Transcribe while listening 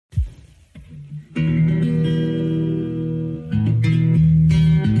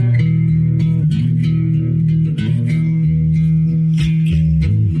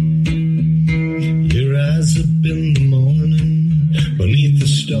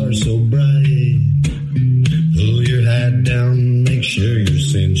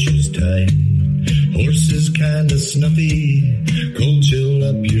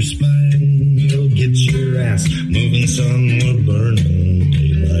morning sun will burn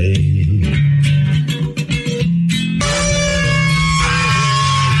daylight.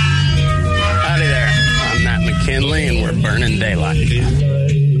 Howdy there. I'm Matt McKinley, and we're burning daylight. In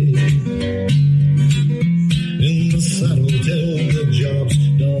the saddle till the job's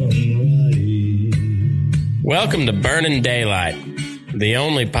done right. Welcome to Burning Daylight, the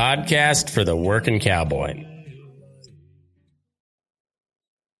only podcast for the working cowboy.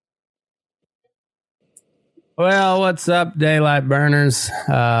 Well, what's up, Daylight Burners?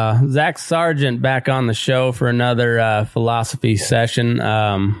 Zach Sargent back on the show for another philosophy session.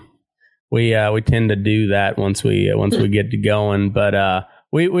 We tend to do that once we get to going, but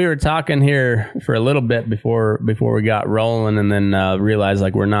we were talking here for a little bit before we got rolling, and then realized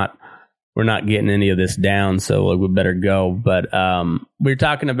like we're not getting any of this down, so we better go. But we were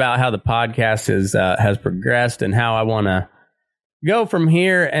talking about how the podcast has progressed and how I want to go from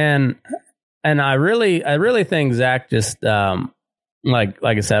here, and I really think Zach just like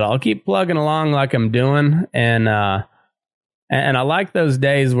I said, I'll keep plugging along like I'm doing, and I like those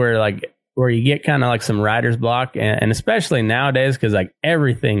days where you get kind of like some writer's block, and especially nowadays because like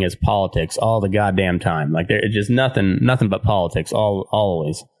everything is politics all the goddamn time. Like there's just nothing but politics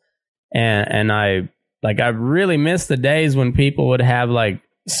always. And I really miss the days when people would have like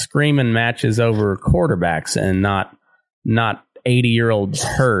screaming matches over quarterbacks and not 80-year-old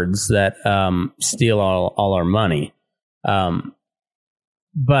herds that steal all our money. But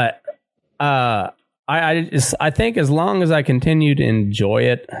I think as long as I continue to enjoy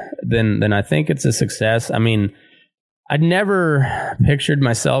it, then I think it's a success. I mean, I'd never pictured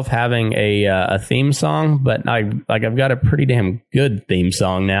myself having a theme song, but I've got a pretty damn good theme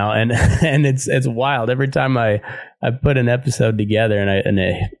song now, and it's wild. Every time I put an episode together and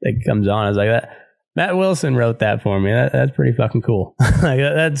it comes on, I was like, that Matt Wilson wrote that for me. That's pretty fucking cool.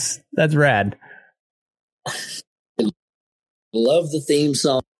 That's rad. Love the theme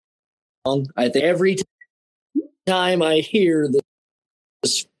song. I think every time I hear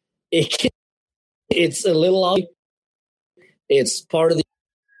this, it's a little odd. It's part of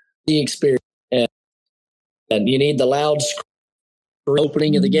the experience, and you need the loud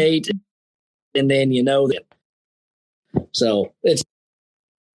opening of the gate, and then you know that. So it's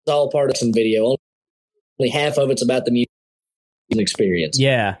all part of some video. Only half of it's about the music experience.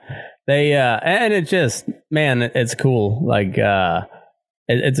 Yeah, they and it just, man, it's cool. Like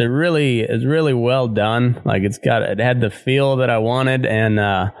it's really well done. Like it had the feel that I wanted, and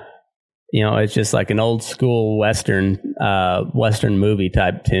it's just like an old school Western movie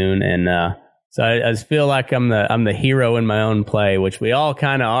type tune. And so I just feel like I'm the hero in my own play, which we all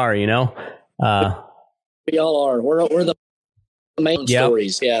kind of are, We all are. We're the main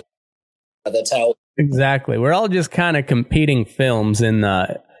stories. Yeah. That's how. Exactly. We're all just kind of competing films in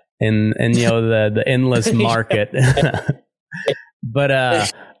the endless market.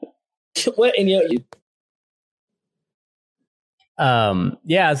 But what, and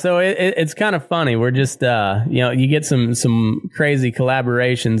yeah, so it's kind of funny. We're just you get some crazy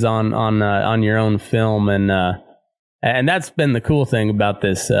collaborations on your own film, and that's been the cool thing about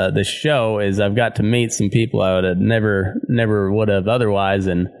this show is I've got to meet some people I would have never would have otherwise.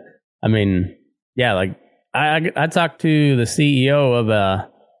 And I mean, yeah, like I talked to the CEO of a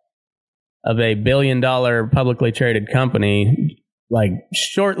 $1 billion publicly traded company like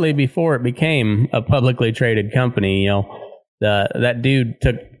shortly before it became a publicly traded company. That dude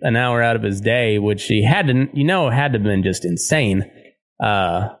took an hour out of his day, which he had to have been just insanely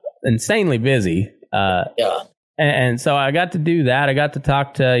busy. Yeah. And so I got to do that. I got to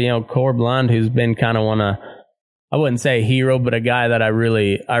talk to, Core Blund, who's been kind of I wouldn't say a hero, but a guy that I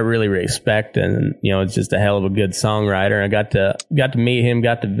really respect. And, it's just a hell of a good songwriter. I got to meet him,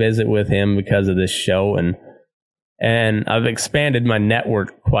 got to visit with him because of this show. And I've expanded my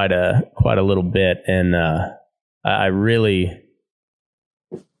network quite a little bit. And, I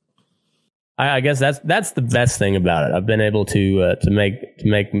guess that's the best thing about it. I've been able to make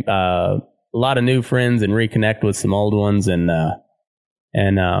a lot of new friends and reconnect with some old ones, and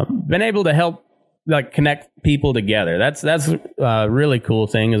been able to help like connect people together. That's a really cool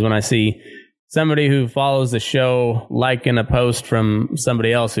thing is when I see somebody who follows the show liking a post from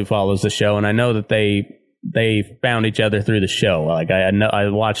somebody else who follows the show, and I know that they found each other through the show. Like I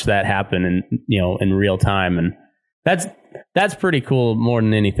watched that happen in real time, and that's pretty cool more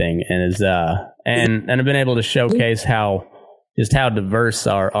than anything. And and I've been able to showcase how diverse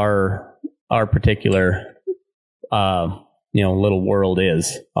our particular little world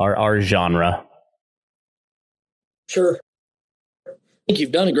is, our genre. Sure. I think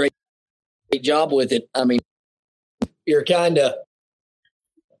you've done a great job with it. I mean, you're kind of,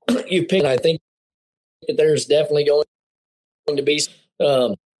 you picked, I think, that there's definitely going to be,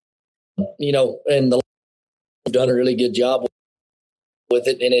 and the have done a really good job with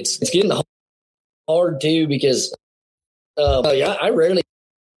it, and it's getting hard too because I rarely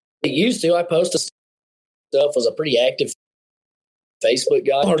used to. I posted stuff, was a pretty active Facebook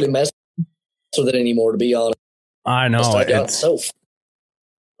guy. I hardly mess with it anymore, to be honest. I know it's so.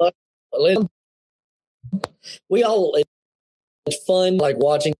 It's fun, like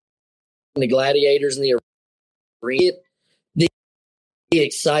watching the gladiators in the arena, the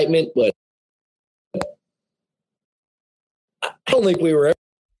excitement, but I don't think we were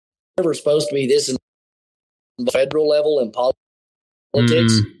ever supposed to be this in the federal level in politics.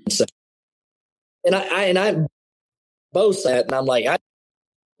 So, and I boast that, and I'm like, I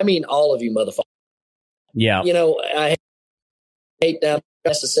mean, all of you motherfuckers. Yeah. I hate that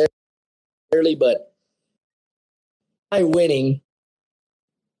necessarily, but by winning,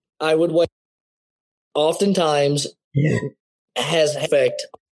 I would win. Oftentimes, has an effect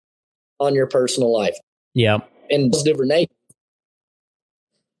on your personal life. Yeah. And those different nations,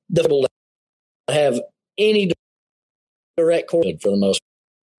 the people that have any direct correlation for the most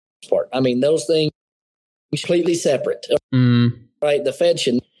part. I mean, those things are completely separate. Right? The Fed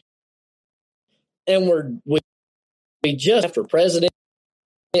should. And we just after president,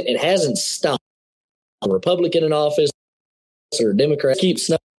 it hasn't stopped. A Republican in office or Democrat keeps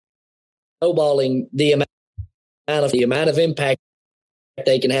snowballing the amount of impact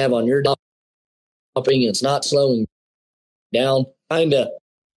they can have on your shopping. It's not slowing down.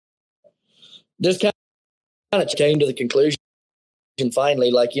 Just kind of came to the conclusion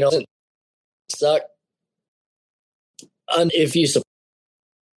finally, like, it doesn't suck. And if you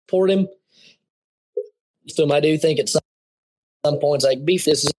support him, so I do think at some points, like, beef,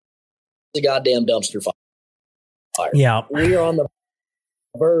 this is a goddamn dumpster fire. Yeah. We are on the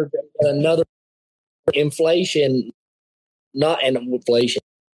verge of another inflation, not an inflation,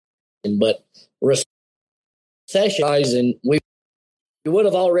 but recession, and we would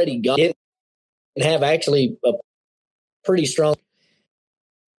have already got it and have actually a pretty strong.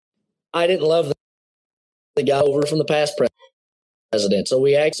 I didn't love the guy over from the past president, so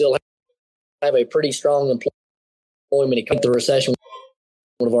we actually have a pretty strong employment. The recession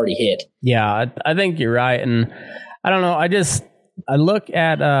would have already hit. Yeah, I think you're right, and I don't know. I look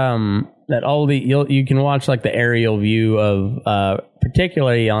at all you can watch like the aerial view of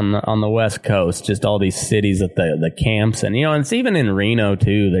particularly on the West Coast, just all these cities at the camps, and it's even in Reno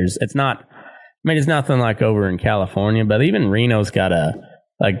too. It's nothing like over in California, but even Reno's got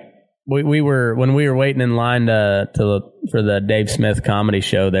when we were waiting in line for the Dave Smith comedy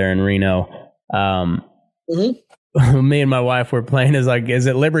show there in Reno. Me and my wife were playing is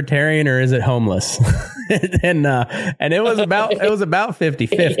it libertarian or is it homeless? and it was about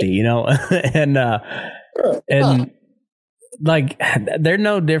 50-50, and like they're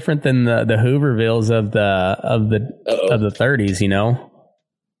no different than the Hoovervilles of the 30s,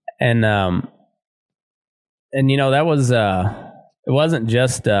 and that was it wasn't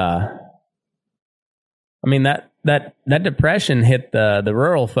just that depression hit the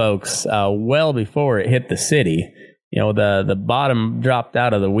rural folks well before it hit the city. The bottom dropped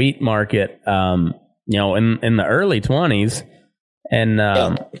out of the wheat market in the early 20s, and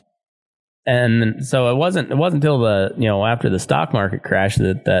so it wasn't until after the stock market crash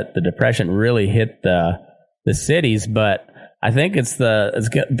that the depression really hit the cities. But I think it's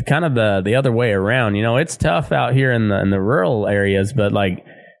kind of the other way around. It's tough out here in the rural areas, but like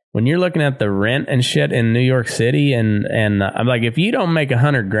when you're looking at the rent and shit in New York City, and I'm like, if you don't make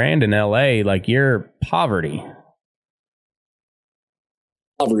 $100,000 in LA, like you're poverty.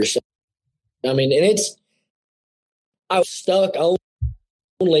 I mean, and I was stuck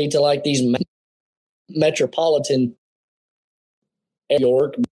only to like these metropolitan New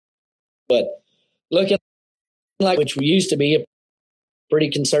York, but looking like which we used to be a pretty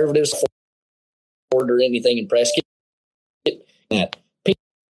conservative or anything in Prescott.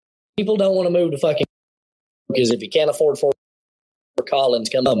 People don't want to move to fucking because if you can't afford Fort Collins,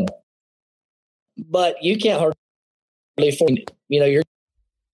 come up. But you can't hardly afford. You're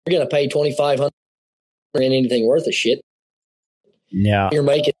going to pay $2,500 in anything worth of shit. Yeah, you're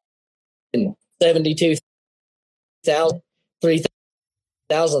making $72,000,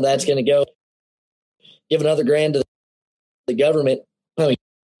 $3,000. That's going to go. Give another $1,000 to the government. I mean,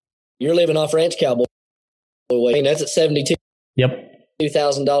 you're living off ranch cowboy. I mean, that's at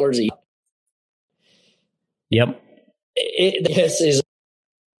 $72,000 a year. Yep.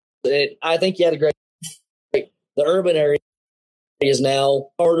 I think you had a great. The urban area is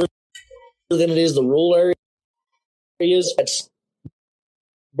now harder than it is the rural areas. That's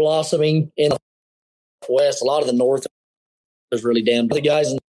blossoming in Southwest. A lot of the North is really damn. The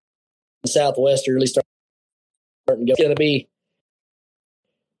guys in the Southwest are really starting to go. It's going to be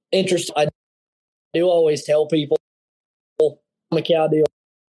interesting. I do always tell people a cow deal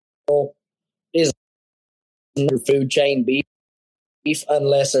is your food chain beef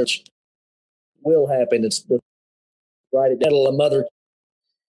unless it will happen. It's the right. That'll a mother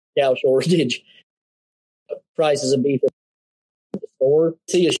cow shortage. Prices of beef at the store.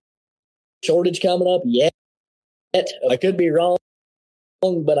 See a shortage coming up yet? I could be wrong,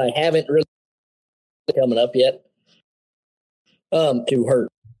 but I haven't really coming up yet. To hurt,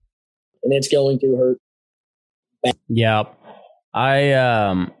 and it's going to hurt. Yeah,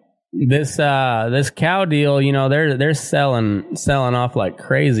 this cow deal, you know, they're selling off like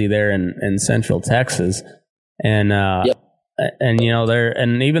crazy there in Central Texas, and and you know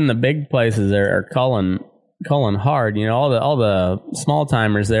and even the big places are calling hard. You know, all the small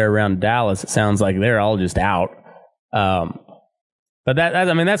timers there around Dallas, it sounds like they're all just out. But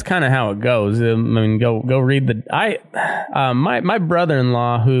that's kind of how it goes. I mean, go read my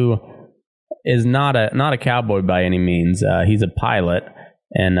brother-in-law, who is not a cowboy by any means. He's a pilot,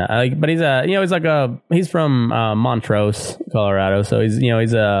 and but he's from Montrose, Colorado. So he's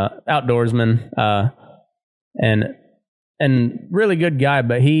a outdoorsman, and really good guy.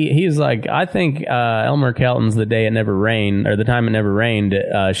 But he's like, I think Elmer Kelton's The Day It Never Rained, or The Time It Never Rained,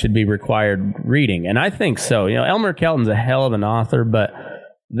 should be required reading. And I think so. You know, Elmer Kelton's a hell of an author, but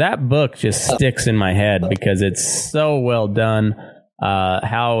that book just sticks in my head because it's so well done.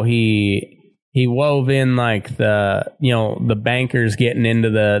 How he wove in like the bankers getting into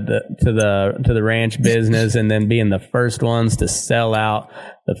the ranch business, and then being the first ones to sell out,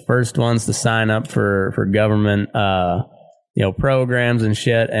 the first ones to sign up for government programs and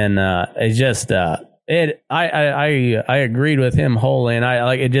shit. And it's just I agreed with him wholly, and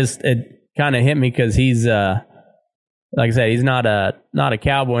it kind of hit me because he's like I said, he's not a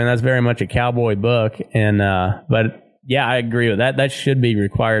cowboy, and that's very much a cowboy book. And but yeah, I agree with that. That should be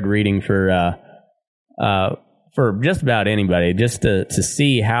required reading for just about anybody, just to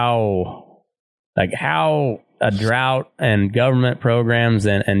see how a drought and government programs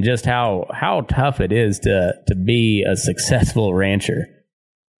and just how tough it is to be a successful rancher.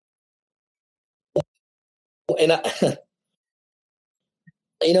 And and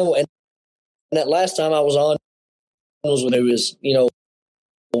that last time I was on was when it was,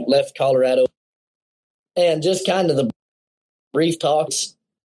 left Colorado, and just kind of the brief talks.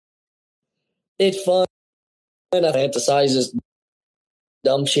 It's fun. And I fantasize this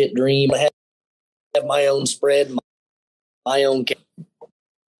dumb shit dream. I have my own spread, my own.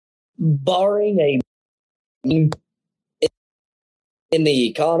 Barring in the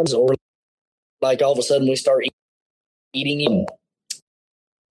economies, or like all of a sudden we start eating,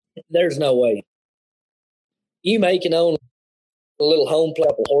 there's no way. You can own a little home, play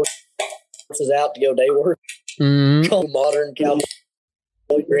couple horses out to go day work. Mm-hmm. Modern cowboy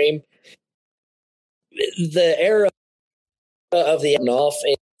dream. The era of the off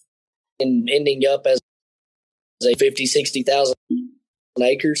and ending up as a 50, 60,000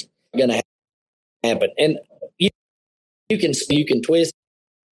 acres going to happen. And you can twist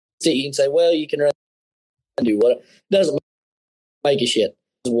it. You can say, well, you can run and do what. It doesn't make a shit.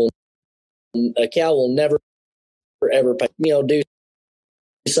 A cow will never ever pay, do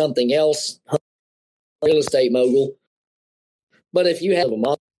something else, real estate mogul. But if you have a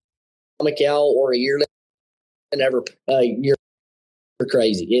mama cow or a yearling, never you're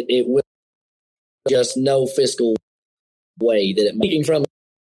crazy. It will just no fiscal way that it making from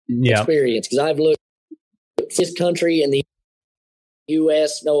experience, because I've looked at this country and the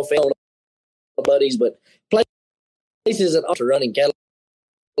U.S. No offense, buddies, but places that are running cattle,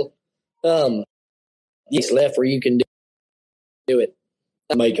 it's left where you can do it,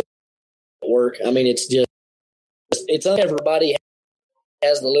 make it work. I mean, it's everybody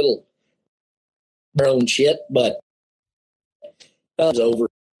has the little their own shit, but it's over.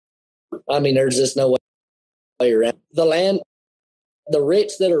 I mean, there's just no way around. The land, the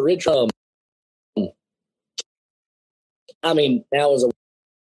rich that are rich, I mean, now is a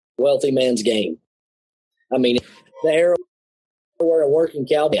wealthy man's game. I mean, the era where a working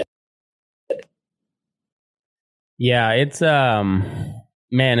cowboy. Yeah, it's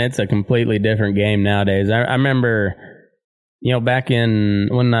it's a completely different game nowadays. I remember, back in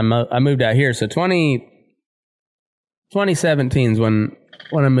when I moved out here, so 2017 is when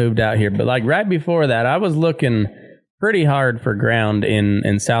I moved out here. But like right before that, I was looking pretty hard for ground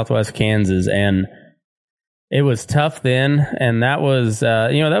in Southwest Kansas, and it was tough then. And that was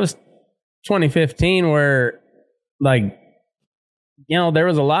that was 2015, where like there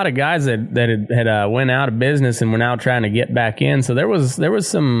was a lot of guys that had went out of business and were now trying to get back in. So there was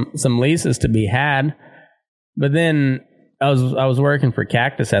some leases to be had. But then I was working for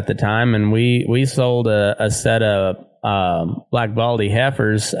Cactus at the time, and we sold a set of black baldy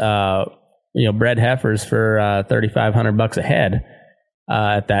heifers, bred heifers for $3,500 a head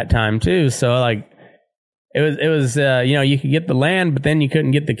at that time too. So like it was you could get the land, but then you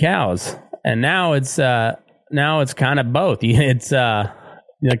couldn't get the cows. And now it's kind of both. It's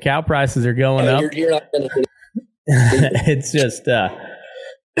cow prices are going up. You're not gonna It's just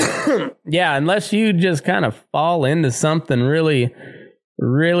yeah, unless you just kind of fall into something really,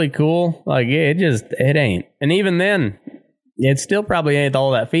 really cool, like it ain't. And even then, it still probably ain't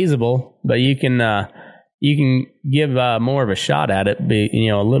all that feasible. But you can give more of a shot at it, be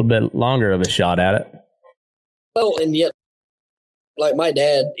a little bit longer of a shot at it. Well, and yet, like my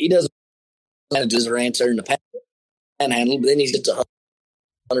dad, he doesn't manage his ranch there in the Panhandle, but then he's just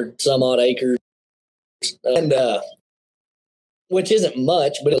 100 some odd acres, and which isn't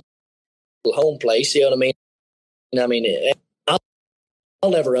much, but it's a little home place. You know what I mean? I mean, I'll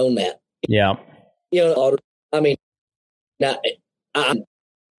never own that. Yeah. I mean, now,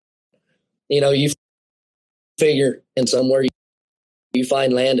 you figure in somewhere you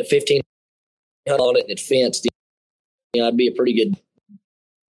find land at 1,500 on it and it's fenced. I'd be a pretty good.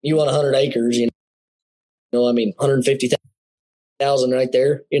 You want 100 acres, I mean, 150,000 right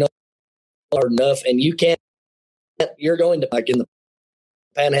there, hard enough, and you can't. You're going to like in the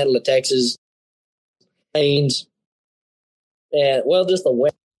Panhandle of Texas, Plains, and just the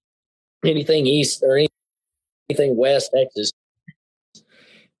west, anything east or anything west Texas,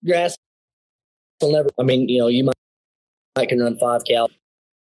 grass will never. I mean, you might can run 5 cows,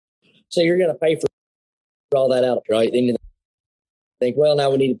 so you're going to pay for all that out, right? Then you think, well,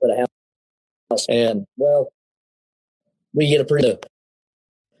 now we need to put a house, and we get a pretty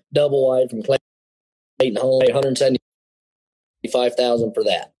double wide from Clayton Home, $175,000 for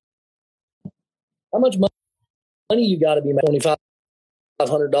that. How much money you got to be making?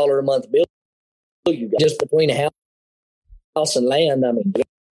 $2,500 a month bill you got just between a house and land. I mean,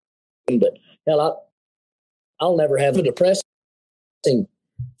 but hell, I'll never have a depressing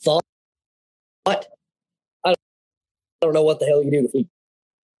thought. I don't know what the hell you do to keep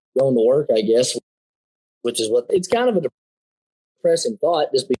going to work, I guess, which is what it's kind of a depressing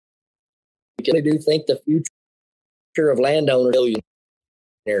thought, just because I do think the future of landowners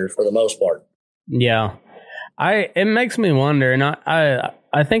billionaires for the most part. Yeah. It makes me wonder, and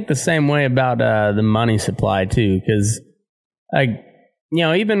I think the same way about the money supply too, because even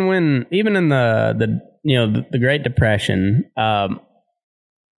in the Great Depression,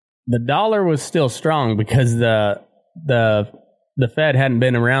 the dollar was still strong because the Fed hadn't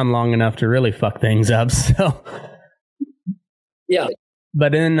been around long enough to really fuck things up. So yeah.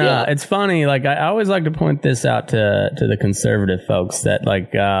 But then it's funny, like I always like to point this out to the conservative folks that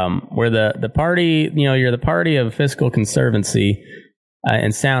we're the party, you're the party of fiscal conservancy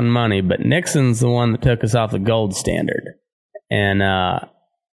and sound money, but Nixon's the one that took us off the gold standard. And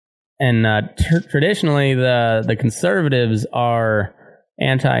traditionally the conservatives are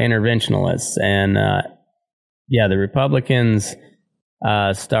anti-interventionalists, and the Republicans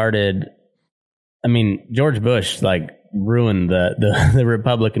started. I mean, George Bush ruined the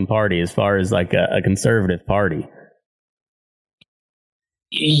Republican Party as far as a conservative party.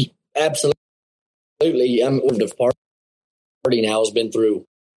 Absolutely, I'm conservative party now has been through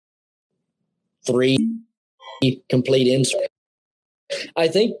 3 complete insurrections. I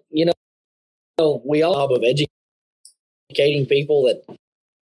think we all have of educating people that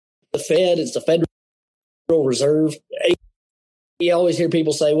the Fed is the Federal Reserve. You always hear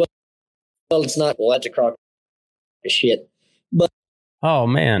people say, well, it's not. Well, that's a crock of shit. But oh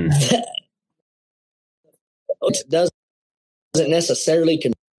man, it doesn't necessarily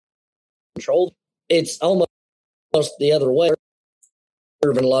control. It's almost the other way.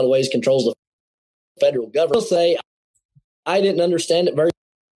 In a lot of ways, controls the federal government. I'll say I didn't understand it very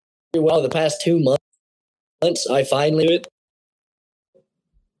well the past 2 months. I finally do it.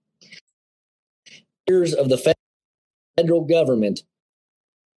 Years of the federal government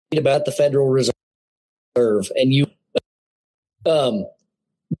about the Federal Reserve, and you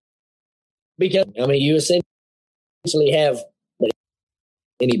because you essentially have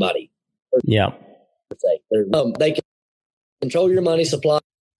anybody. Yeah. They can control your money supply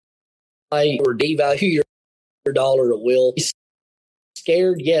or devalue your dollar at will. Be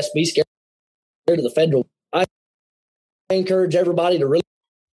scared, yes, be scared of the federal. I encourage everybody to really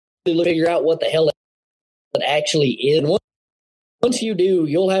figure out what the hell it actually is. And once you do,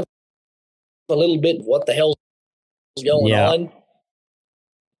 you'll have a little bit of what the hell is going on.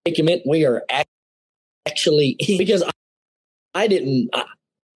 predicament we are actually because I didn't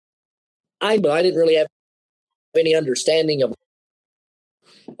really have any understanding of.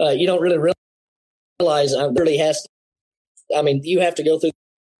 You don't really realize it really has. You have to go through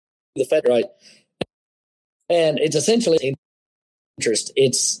the Fed, right? And it's essentially interest.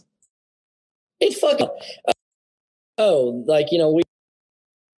 It's fucking. We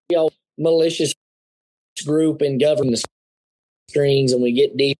all malicious group and government strings, and we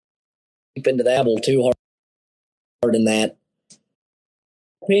get deep into the apple too hard in that.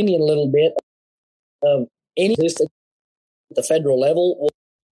 Opinion a little bit of any system at the federal level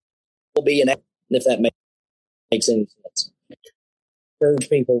will be enacted, if that makes any sense. Urge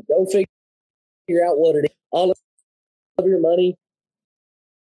people, go figure out what it is. All of your money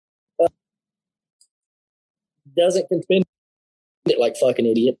doesn't spend it like fucking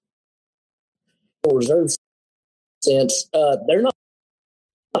idiot. For reserve sense, they're not.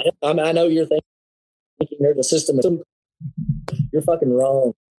 I know you're thinking there's a system. You're fucking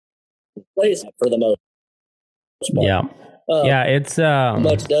wrong. Place for the most part. Yeah. It's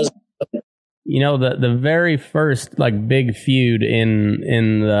much does. The very first big feud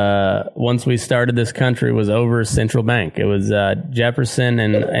in the once we started this country was over central bank. It was Jefferson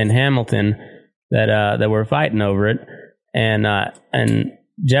and Hamilton that were fighting over it, and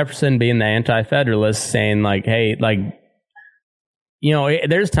Jefferson being the anti-federalist saying hey,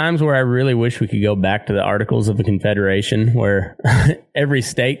 there's times where I really wish we could go back to the Articles of the Confederation where every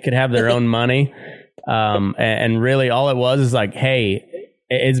state could have their own money. And really all it was is hey,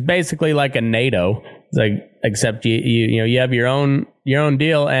 it's basically like a NATO. It's except you have your own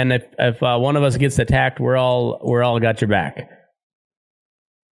deal. And if one of us gets attacked, we're all got your back.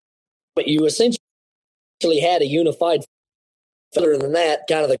 But you essentially had a unified. Further than that,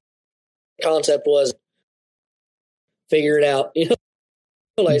 kind of the concept was figure it out,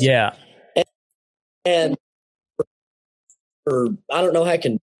 Yeah. And I don't know how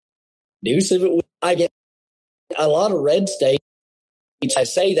conducive it would. I get a lot of red states. I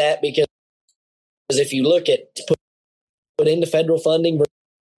say that because if you look at put into federal funding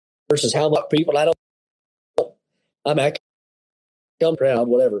versus how much people, I'm proud,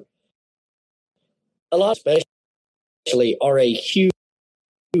 whatever. A lot, especially, are a huge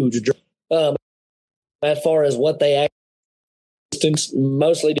as far as what they actually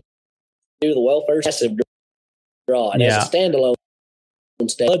mostly do the welfare massive draw. And as a standalone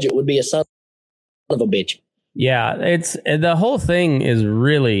state budget would be a son of a bitch. Yeah, it's the whole thing is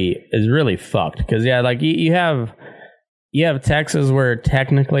really fucked because you have Texas where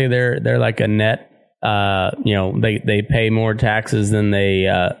technically they're like a net they pay more taxes than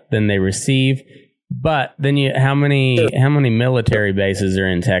they receive. But then how many military bases are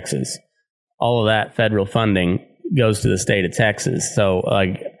in Texas? All of that federal funding goes to the state of Texas. So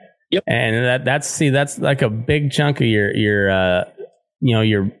yep. And that's like a big chunk of your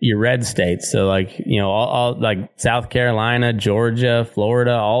red states. So all like South Carolina, Georgia,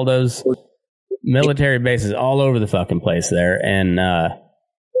 Florida, all those military bases all over the fucking place there.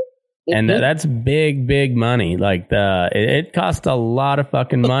 And that's big money. It costs a lot of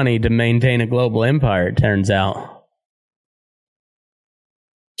fucking money to maintain a global empire, it turns out.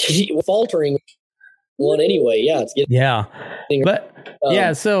 Faltering one anyway. Yeah.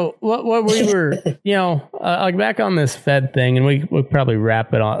 So what we were, back on this Fed thing, and we'll probably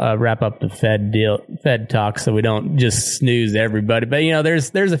wrap up the Fed talk so we don't just snooze everybody. But,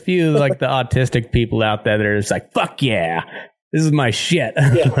 there's a few the autistic people out there that are just fuck yeah, this is my shit.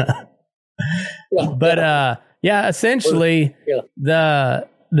 Yeah. Essentially, the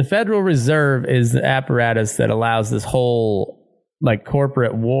Federal Reserve is the apparatus that allows this whole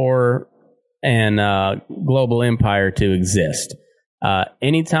corporate war and global empire to exist.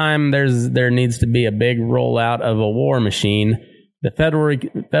 Anytime there needs to be a big rollout of a war machine, the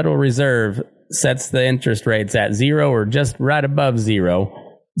Federal Reserve sets the interest rates at 0 or just right above 0.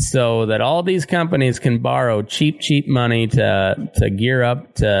 So that all these companies can borrow cheap money to gear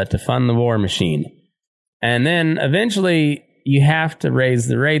up to fund the war machine. And then eventually you have to raise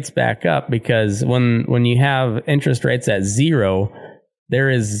the rates back up because when you have interest rates at 0, there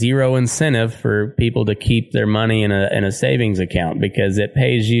is 0 incentive for people to keep their money in a savings account because it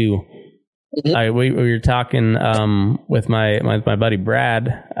pays you. Mm-hmm. We were talking with my buddy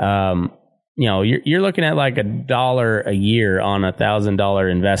Brad. You're looking at $1 a year on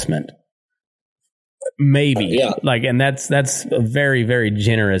 $1,000 investment, maybe. Yeah. And that's a very, very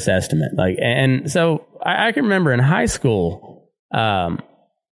generous estimate. And so I can remember in high school, I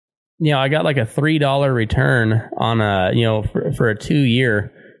got a $3 return on for a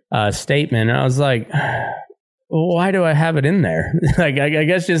 2-year statement, and I was like, why do I have it in there? Like, I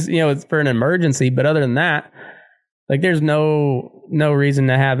guess just, it's for an emergency. But other than that, like, there's no reason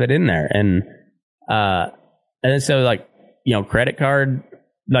to have it in there. And so, like, credit card,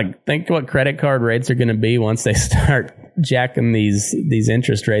 like, think what credit card rates are going to be once they start jacking these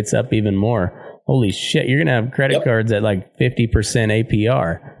interest rates up even more. Holy shit, you're going to have credit cards at like 50%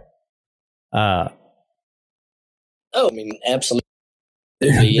 APR. I mean, absolutely.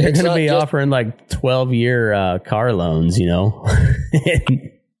 They're going to be offering like 12-year car loans,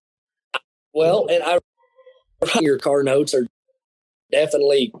 Well, and your car notes are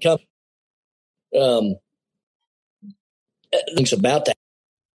definitely things about that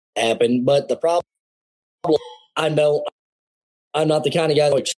happen. But the problem, I know I'm not the kind of guy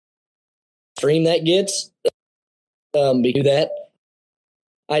who extreme that gets. Because that,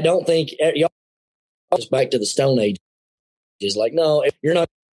 I don't think y'all just back to the Stone Age. Is like, no, if you're not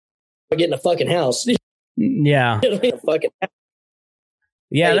getting a fucking house. Yeah.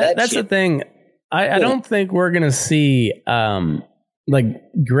 Yeah, hey, that's the thing. I don't think we're going to see like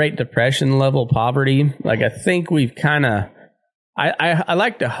Great Depression level poverty. Like, I think we've kind of, I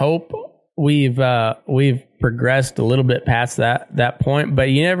like to hope we've progressed a little bit past that point, but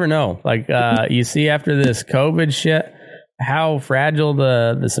you never know. Like, you see after this COVID shit, how fragile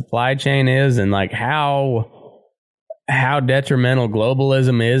the supply chain is, and like how detrimental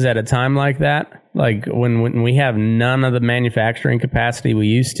globalism is at a time like that. Like when we have none of the manufacturing capacity we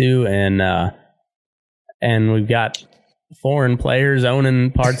used to, and we've got foreign players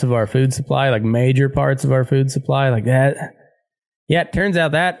owning parts of our food supply, like major parts of our food supply, like that. Yeah, it turns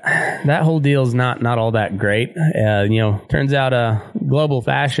out that whole deal's not all that great. Turns out global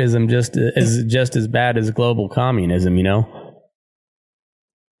fascism is just as bad as global communism.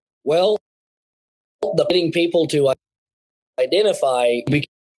 Well, the getting people to identify,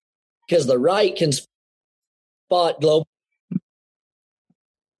 because the right can spot global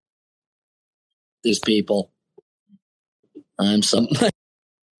these people. I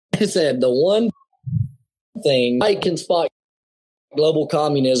said the one thing right can spot global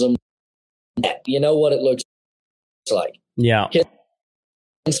communism. You know what it looks like. Yeah. Can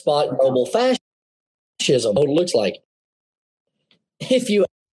spot global fascism. What it looks like.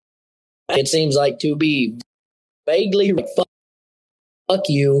 It seems like to be vaguely fuck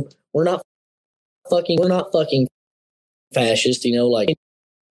you. We're not fucking fascist. Like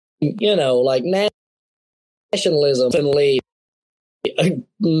nationalism and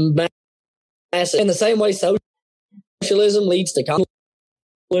massive. In the same way, socialism leads to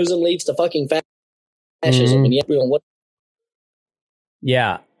communism leads to fucking fascism, and yet we don't what.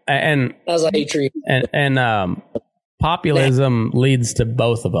 Yeah, and as a hatred and populism leads to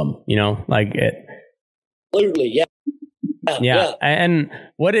both of them. Like it. Absolutely, yeah. Yeah. And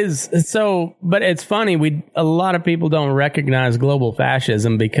what is so? But it's funny. A lot of people don't recognize global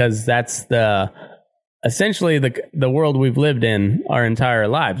fascism because that's essentially the world we've lived in our entire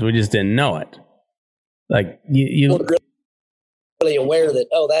lives. We just didn't know it. Like you really aware that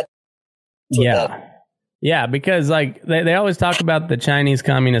that's yeah, because like they always talk about the Chinese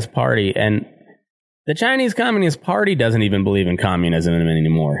Communist Party, and the Chinese Communist Party doesn't even believe in communism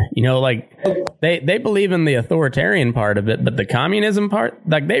anymore. Like they believe in the authoritarian part of it, but the communism part,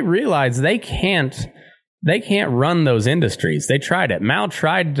 like they realize they can't run those industries. They tried it. Mao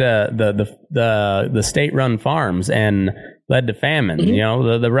tried the state-run farms and led to famine.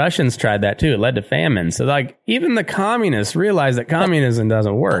 Mm-hmm. The Russians tried that too. It led to famine. So like even the communists realize that communism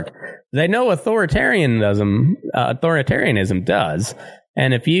doesn't work. They know authoritarianism does.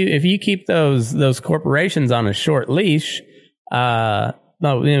 And if you keep those corporations on a short leash, you can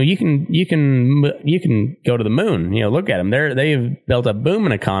go to the moon. Look at them. They've built a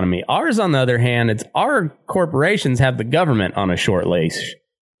booming economy. Ours, on the other hand, it's our corporations have the government on a short leash.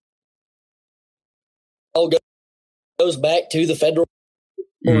 All goes back to the Federal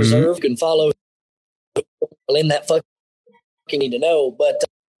Reserve. You can follow in that fucking need to know, but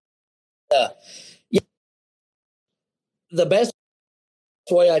the best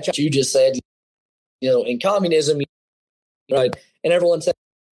way you just said, in communism, right? And everyone says,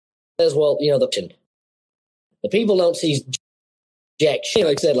 well, the people don't see jack shit.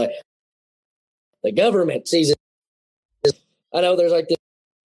 Like I said, like the government sees it. I know there's like this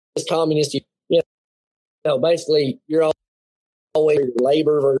communist, basically you're always your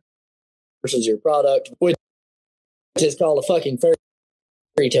labor versus your product, which is called a fucking fairy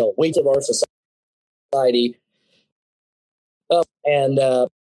tale. Weeds of our society. And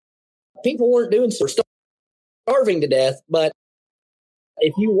people weren't doing so, starving to death, but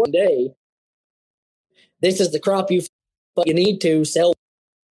if you one day, this is the crop you need to sell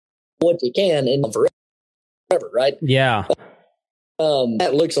what you can and for right? Yeah.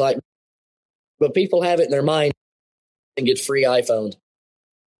 That looks like, but people have it in their mind and get free iPhones.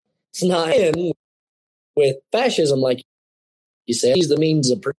 It's not in with fascism, like you said. He's the means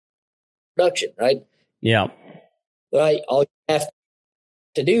of production, right? Yeah. Right. All you have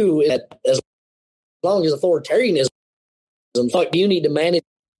to do is that as long as authoritarianism, fuck, you need to manage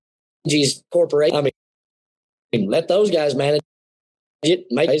these corporations. I mean, let those guys manage it.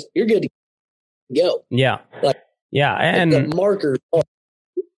 You're good to go. Yeah. Like, yeah. And the markers.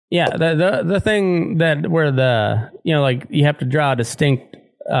 Yeah, the thing that where like you have to draw a distinct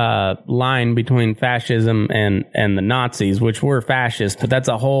line between fascism and the Nazis, which were fascist, but that's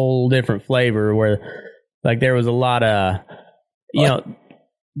a whole different flavor. Where like there was a lot of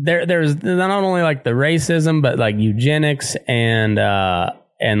there's not only like the racism, but like eugenics and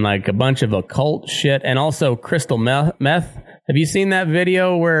like a bunch of occult shit, and also crystal meth. Have you seen that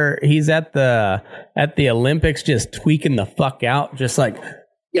video where he's at the Olympics just tweaking the fuck out, just like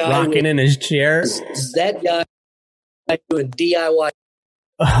rocking in his chair? Is that guy doing DIY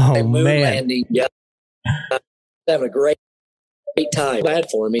moon man. landing? Yeah, having a great time. Bad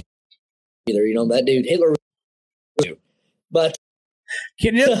for me either, that dude Hitler. But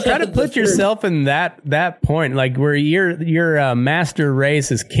can you try to put yourself in that point, like where your master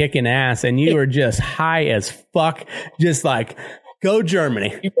race is kicking ass and you are just high as fuck, just like go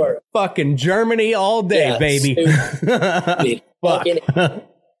Germany, you are fucking Germany all day, baby. Fuck.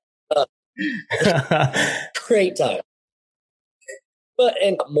 Great time. But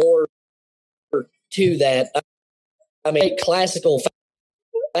and more to that, I mean, classical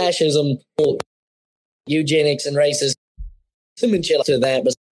fascism, eugenics, and racism and shit to that.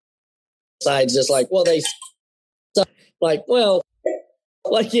 Besides, just like, well, they like, well,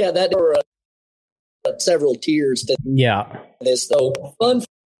 like, yeah, that there were several tiers to this. So, fun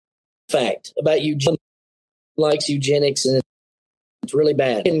fact about eugenics, likes eugenics, and it's really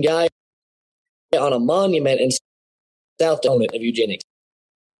bad. And guy on a monument in South Dakota of eugenics,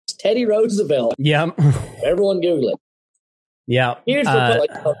 it's Teddy Roosevelt. Yep. Everyone Google it. Yeah. Here's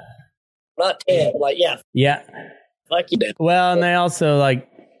the not Ted. Like, yeah. Fuck you, Dan. Well, and they also like,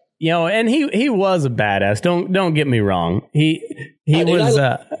 and he was a badass. Don't get me wrong. He was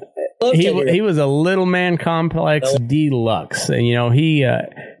he was a little man complex deluxe. And,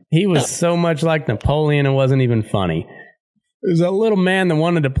 he was so much like Napoleon, it wasn't even funny. It was a little man that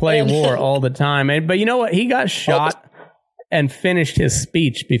wanted to play war all the time. But you know what? He got shot and finished his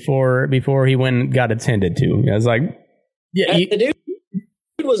speech before he went and got attended to. I was like, yeah, the dude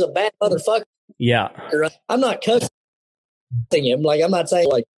was a bad motherfucker. Yeah. I'm not cussing him. Like, I'm not saying,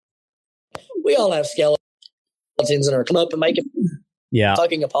 like, we all have skeletons in our come up and make him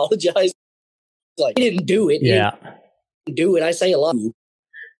fucking apologize. Like, he didn't do it. He didn't do it. I say a lot. You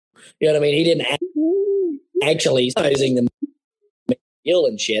know what I mean? He didn't actually sizing them ill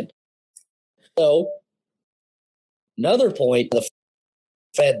and shit. So, another point, the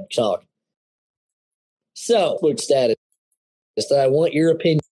Fed talk. So, book status. That I want your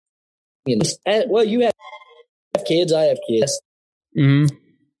opinion. Well, you have kids. I have kids. Mm-hmm.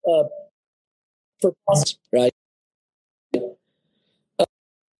 For right?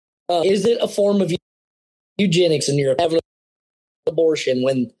 Is it a form of eugenics in Europe having abortion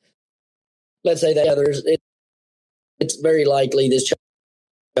when, let's say that others, it's very likely this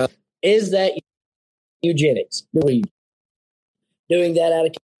child, is that eugenics? Are we doing that out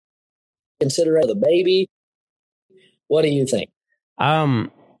of consideration of the baby? What do you think?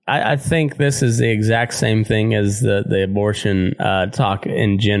 I think this is the exact same thing as the abortion talk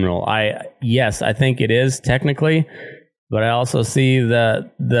in general. Yes, I think it is technically, but I also see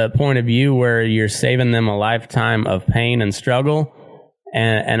the point of view where you're saving them a lifetime of pain and struggle,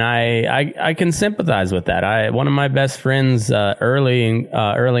 and I can sympathize with that. One of my best friends early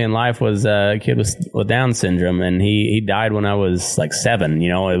in life was a kid with Down syndrome, and he died when I was like 7.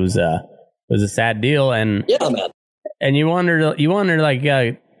 It was a sad deal, and and you wonder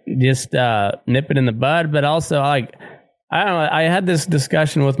like. Just nip it in the bud, but also like I don't know. I had this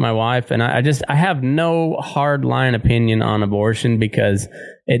discussion with my wife, and I have no hard line opinion on abortion because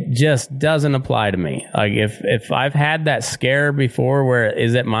it just doesn't apply to me. Like if I've had that scare before, where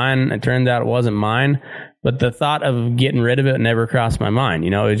is it mine? It turned out it wasn't mine, but the thought of getting rid of it never crossed my mind.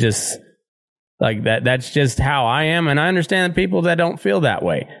 It just like that. That's just how I am, and I understand people that don't feel that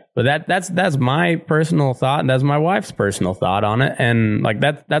way. But that's my personal thought, and that's my wife's personal thought on it, and like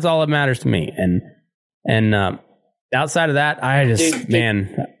that's all that matters to me. And outside of that, I just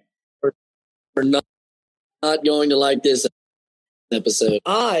we're not going to like this episode.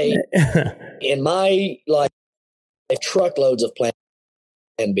 In my life, truckloads of Plan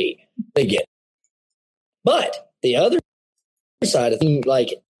B. They get But the other side of things, like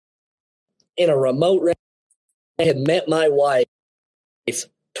in a remote, I had met my wife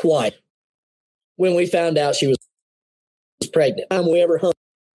twice when we found out she was pregnant. Time we ever hung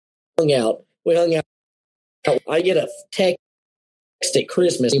out, we hung out. I get a text at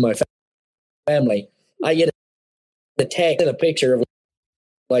Christmas in my family. I get a text and a picture of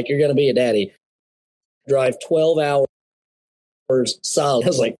like, you're going to be a daddy. Drive 12 hours solid. I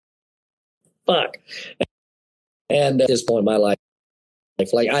was like, fuck. And at this point in my life,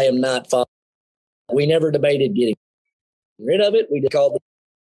 like, I am not fine. We never debated getting rid of it. We just called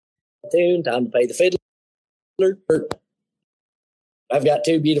the tune, time to pay the fiddler. I've got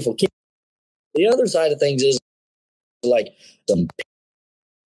 2 beautiful kids. The other side of things is like some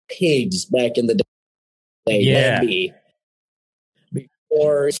pigs back in the day. Yeah.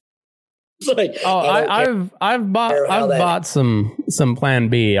 Before. Like, I've bought some Plan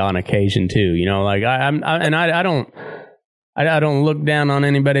B on occasion too. You know, like I don't look down on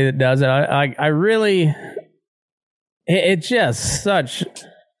anybody that does it. I really, it's just such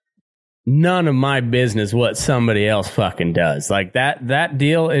none of my business what somebody else fucking does. Like that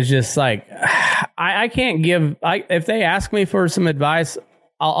deal is just like, I can't give, if they ask me for some advice,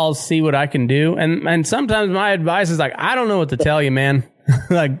 I'll see what I can do. And sometimes my advice is like, I don't know what to tell you, man.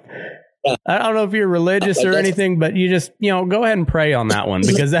 Like, I don't know if you're religious or anything, but you just, go ahead and pray on that one,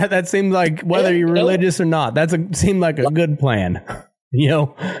 because that seems like, whether you're religious or not, seemed like a good plan,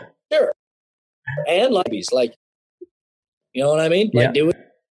 Sure. And like, you know what I mean? Like, do what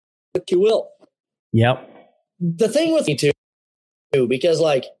you will. Yep. The thing with me too, because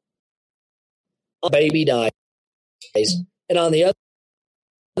like, a baby dies, and on the other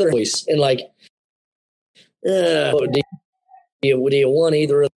voice, and like, do you want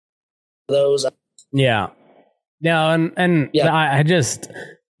either of those? Yeah. And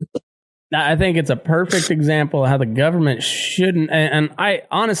I think it's a perfect example of how the government shouldn't. And I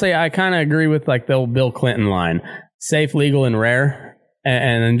honestly, I kind of agree with like the old Bill Clinton line: safe, legal, and rare,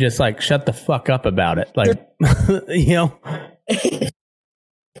 and then just like shut the fuck up about it. Like,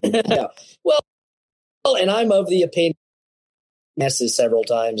 Yeah. Well, and I'm of the opinion, asked this several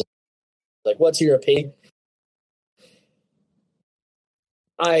times, like, what's your opinion?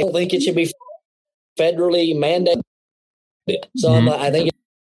 I don't think it should be federally mandated. So I think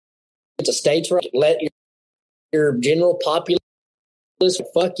it's a state's right. Let your general populace,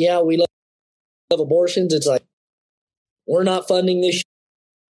 fuck yeah, we love abortions. It's like, we're not funding this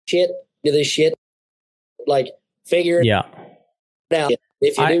shit. Like, figure it out.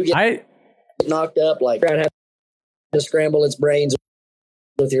 If you do get knocked up, like, have to scramble its brains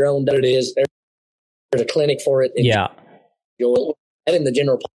with your own, it is. There's a clinic for it. Having the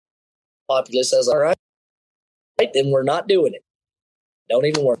general populace says, all right, then we're not doing it. Don't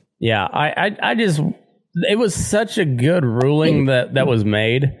even worry. Yeah, I just, it was such a good ruling that was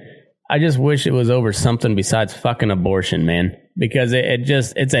made. I just wish it was over something besides fucking abortion, man, because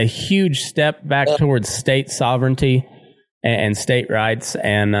it's a huge step back towards state sovereignty and state rights,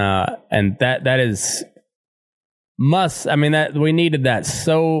 and that is must. I mean, that we needed that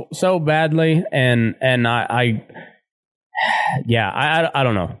so badly, and I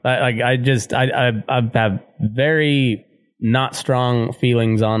don't know. I have very not strong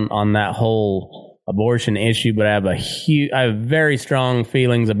feelings on that whole abortion issue, but I have very strong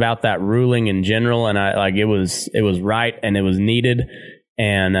feelings about that ruling in general, and it was right and it was needed,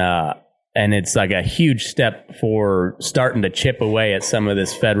 and it's like a huge step for starting to chip away at some of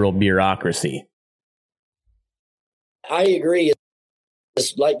this federal bureaucracy. I agree.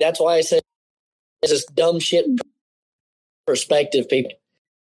 It's like, that's why I said it's this dumb shit perspective, people.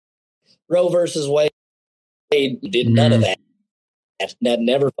 Roe versus Wade did none of that. That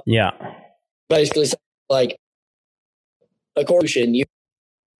never. Yeah. Basically, like, abortion, you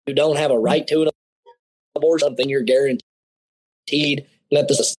don't have a right to an abortion. Something you're guaranteed. Let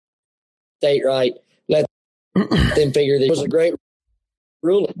the state right. Let them figure that. It was a great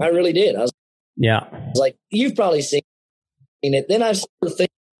ruling. I really did. I was like, you've probably seen it. Then I've seen the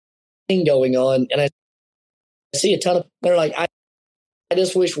thing going on, and I see a ton of. They're like, I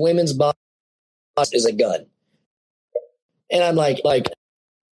just wish women's body is a gun, and I'm like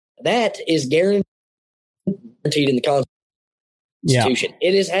that is guaranteed in the Constitution. Yeah.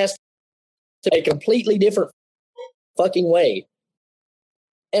 It has to be a completely different fucking way,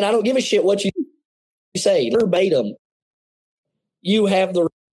 and I don't give a shit what you say verbatim. You have the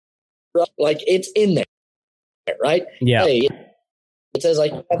right, like, it's in there, right? Yeah. Hey, it says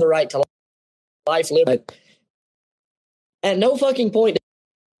like you have the right to life, liberty. At no fucking point,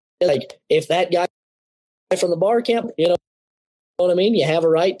 like, if that guy from the bar camp, you know what I mean? You have a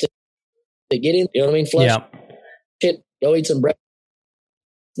right to to get in. You know what I mean? Flush it, go eat some breakfast.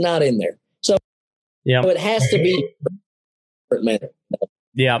 It's not in there. So it has to be.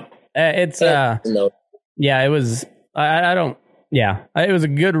 Yeah, it's it was. I don't. Yeah, it was a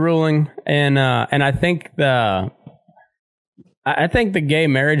good ruling, and I think the gay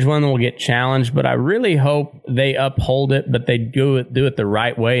marriage one will get challenged, but I really hope they uphold it, but they do it the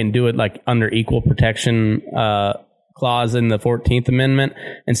right way and do it like under equal protection clause in the 14th Amendment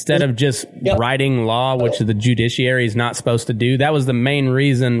instead of just writing law, which the judiciary is not supposed to do. That was the main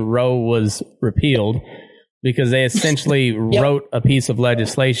reason Roe was repealed, because they essentially wrote a piece of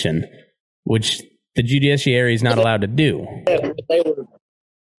legislation, which the judiciary is not allowed to do. That's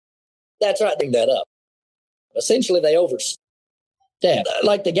right. Bring that up. Essentially, they overstepped.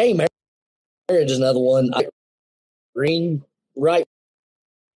 Like the gay marriage is another one. Green, right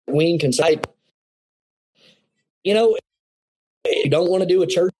wing, conservative. You know, if you don't want to do a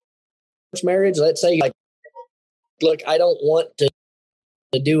church marriage, let's say, like, look, I don't want to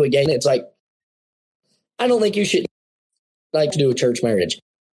do a gay. It's like, I don't think you should like to do a church marriage.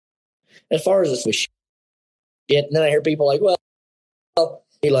 As far as this was shit, and then I hear people like, well,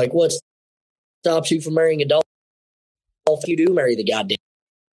 be like, what stops you from marrying a dolphin? You do marry the goddamn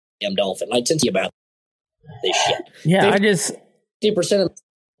dolphin. Like, since you about this shit. Yeah, I just 50% of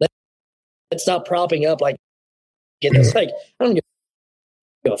let's stop propping up like. It's like, I don't give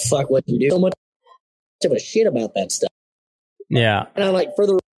a fuck what you do. So much of a shit about that stuff. Yeah. And I'm like, for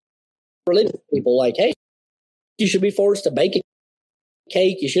the religious people, like, hey, you should be forced to bake a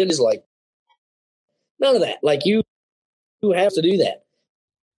cake. You should just like, none of that. Like, you have to do that.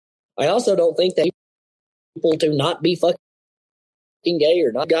 I also don't think that people to not be fucking gay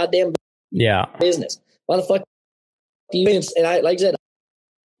or not goddamn business. Why the fuck do you? And I, like I said,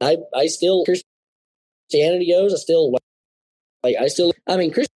 I still. Christianity goes, I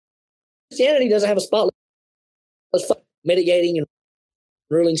mean, Christianity doesn't have a spot mitigating and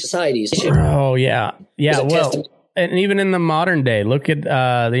ruling societies. Oh, yeah. Yeah, well, and even in the modern day, look at,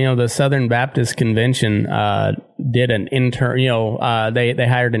 the Southern Baptist Convention did an they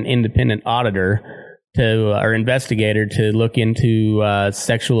hired an independent auditor or investigator to look into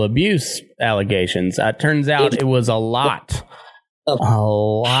sexual abuse allegations. Turns out it was a lot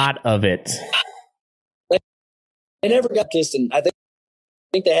of it. I never got this, and I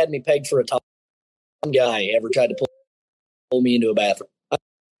think they had me pegged for a top guy ever tried to pull me into a bathroom.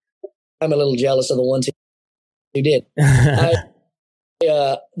 I'm a little jealous of the ones who did. I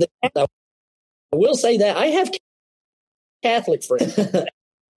will say that I have Catholic friends,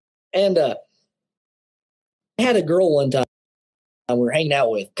 and I had a girl one time we were hanging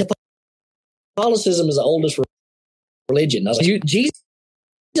out with. Catholicism is the oldest religion. I was like, Jesus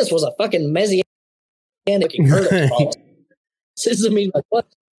was a fucking messianic. Catholicism means like what?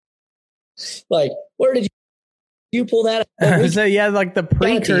 Like, where did you pull that up? So yeah, like the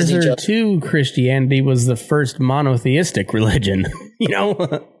precursor to Christianity was the first monotheistic religion. Yeah,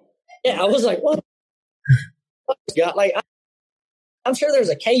 I was like, what? God, like, I'm sure there's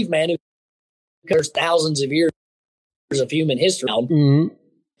a caveman who there's thousands of years of human history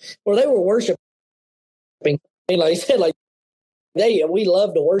where they were worshiping. Like I said, like we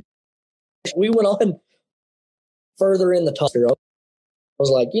love to worship. We went on further in the talk. I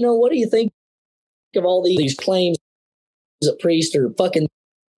was like, what do you think of all these claims that priests are fucking,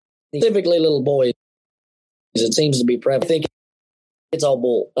 specifically little boys? It seems to be prevalent. I think it's all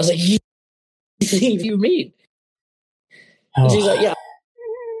bull. I was like, you mean? And she's like, yeah,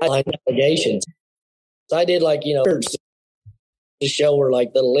 I like allegations. So I did like, to show her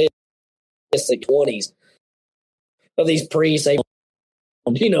like the list, like 20s of these priests,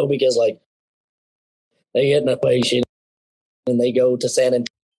 because like they get in a patient and they go to San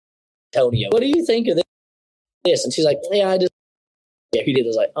Antonio. What do you think of this? And she's like, yeah, he did. I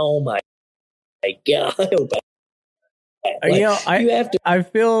was like, oh my God. Like, I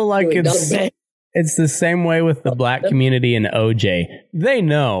feel like it's the same way with the black community and OJ. They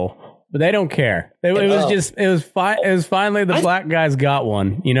know, but they don't care. It was finally the black guys got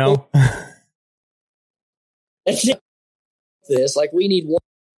one, This, like, we need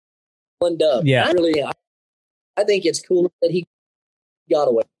one dub. Yeah. I think it's cool that he got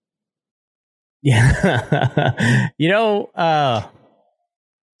away. Yeah. Get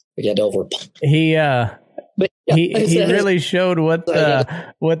over. He really showed what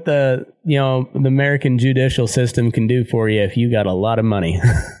the American judicial system can do for you if you got a lot of money.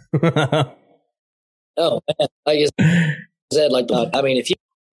 Oh, man. Like I said, like, I mean, if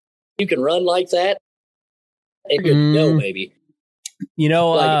you can run like that, it could go, maybe.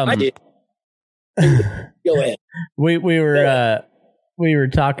 I did. Go ahead. We we were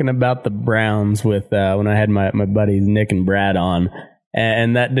talking about the Browns with when I had my buddies Nick and Brad on,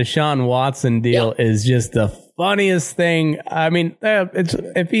 and that Deshaun Watson deal is just the funniest thing. I mean, it's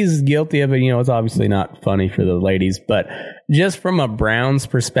if he's guilty of it, it's obviously not funny for the ladies, but just from a Browns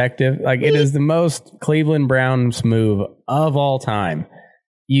perspective, like it is the most Cleveland Browns move of all time.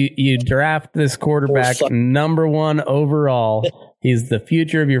 You draft this quarterback number 1 overall. He's the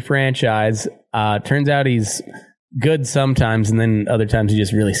future of your franchise. Turns out he's good sometimes, and then other times he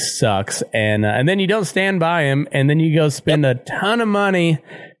just really sucks. And then you don't stand by him, and then you go spend a ton of money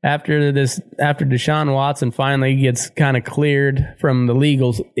after Deshaun Watson finally gets kind of cleared from the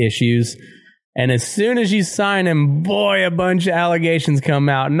legal issues. And as soon as you sign him, boy, a bunch of allegations come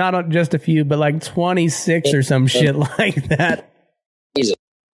out. Not just a few, but like 26 or some shit like that. Jesus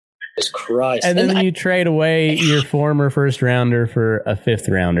Christ. And then you trade away your former first rounder for a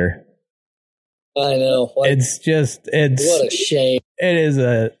 5th rounder. I know. What a shame. It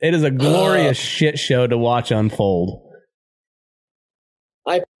is a glorious shit show to watch unfold.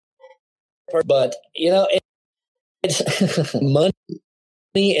 But it's money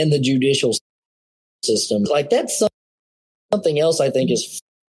in the judicial system. Like that's something else I think is.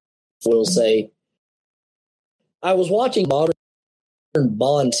 Will say. I was watching modern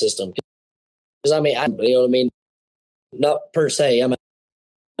bond system because I mean, not per se. I'm a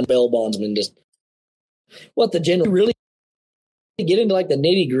bail bondsman. Just what the general really get into like the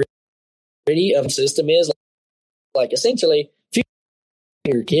nitty gritty of the system is like essentially if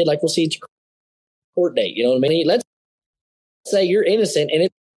you're a kid, like we'll see at your court date, you know what I mean? Let's say you're innocent and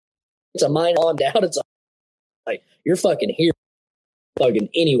it's a minor on doubt. It's like you're fucking here, fucking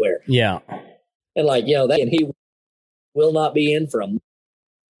anywhere. Yeah. And like, that and he will not be in for a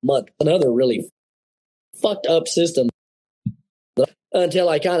month. Another really fucked up system until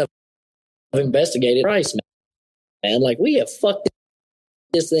I kind of investigated price, man. Like we have fucked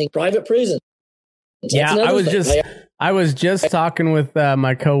this thing. Private prison. Yeah, I was just talking with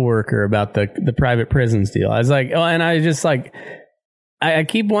my coworker about the private prisons deal. I was like, and I just like, I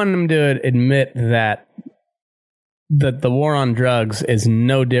keep wanting them to admit that the war on drugs is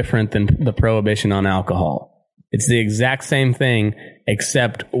no different than the prohibition on alcohol. It's the exact same thing,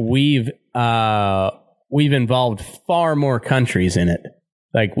 except we've involved far more countries in it.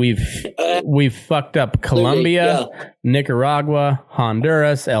 Like we've fucked up Colombia, Nicaragua,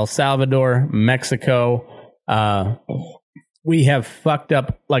 Honduras, El Salvador, Mexico. We have fucked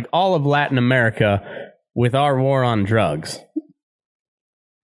up like all of Latin America with our war on drugs.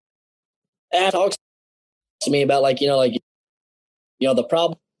 That talks to me about the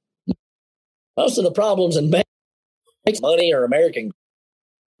problem. Most of the problems in makes money or American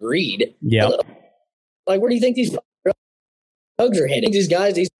greed. Yeah. Like where do you think these drugs are heading? These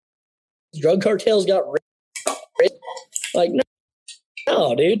guys, these drug cartels got rich. Like,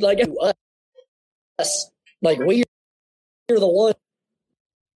 no, dude. Like, us. Like, we're the one.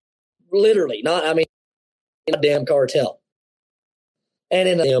 Literally, not, I mean, a damn cartel. And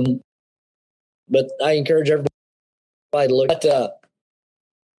in them, but I encourage everybody to look at,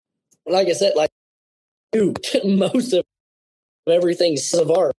 like I said, like, dude, most of everything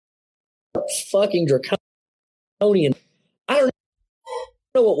of our fucking draconian. I don't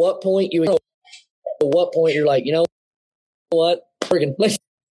know at what point you're like, you know what? Freaking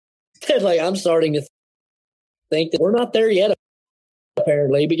like I'm starting to think that we're not there yet,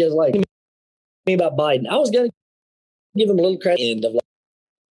 apparently, because like me about Biden, I was gonna give him a little credit end of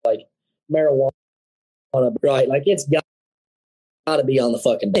like marijuana, right? Like it's got to be on the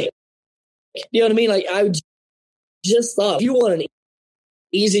fucking thing. You know what I mean? Like I just thought, if you want an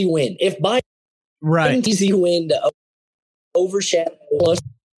easy win, if Biden easy win to overshadow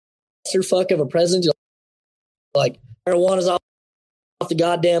clusterfuck of a president, like marijuana's off the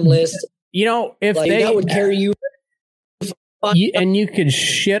goddamn list. You know, if like, that would carry you. And you could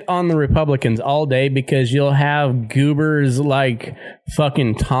shit on the Republicans all day because you'll have goobers like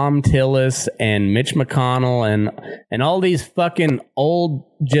fucking Tom Tillis and Mitch McConnell and all these fucking old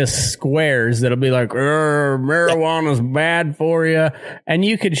just squares that'll be like, marijuana's bad for you. And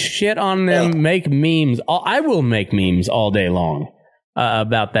you could shit on them, make memes. I will make memes all day long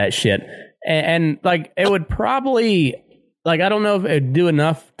about that shit. And like, it would probably, like, I don't know if it'd do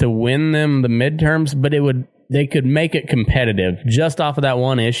enough to win them the midterms, but they could make it competitive just off of that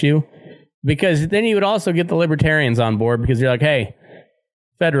one issue, because then you would also get the libertarians on board because you're like, hey,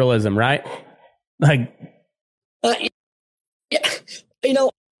 federalism, right? Like, yeah, you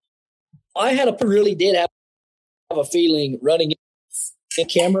know, I really did have a feeling running in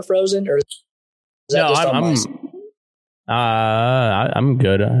camera frozen, or is that just I'm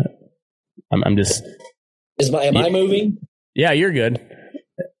good. I'm just. Am I moving? Yeah, you're good.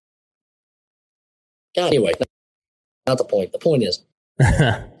 God, anyway, not the point. The point is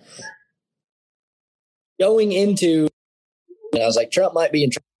going into, and I was like, Trump might be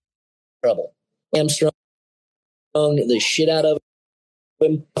in trouble. Armstrong the shit out of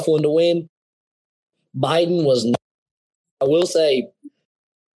him, tough one to win. Biden was, I will say,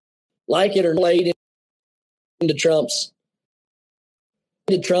 like it or played into Trump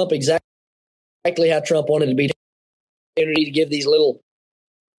exactly how Trump wanted to be. Opportunity to give these little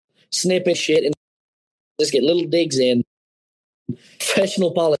snippet shit and just get little digs in.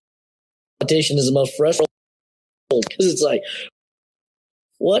 Professional politician is the most frustrating because it's like,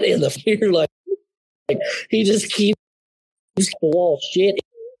 what in the fear? Like he just keeps the wall shit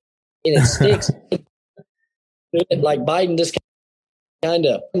and it sticks. Like Biden just kind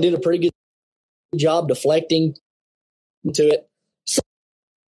of did a pretty good job deflecting to it.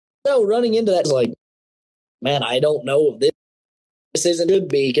 So running into that is like, man, I don't know if this isn't good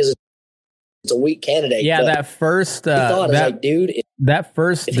because it's a weak candidate. Yeah, that first that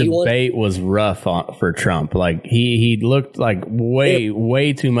first debate was rough for Trump. Like he looked like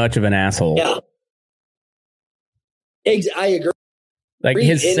way too much of an asshole. Yeah, I agree. Like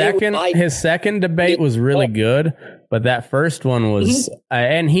his second debate was really good, but that first one was,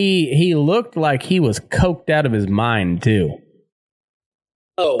 and he looked like he was coked out of his mind too.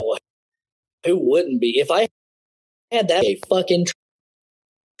 Oh, who wouldn't be? If I had that fucking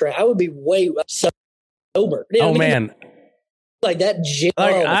I would be way sober. You know oh man, like that.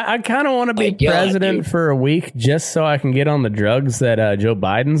 I kind of want to be president for a week just so I can get on the drugs that Joe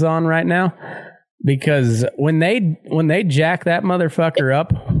Biden's on right now. Because when they jack that motherfucker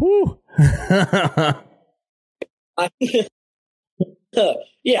up, whoo.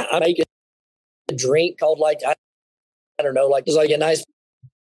 Yeah, I make a drink called like I don't know, like it's like a nice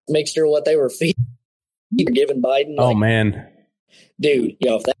mixture of what they were giving Biden. Oh man, dude, you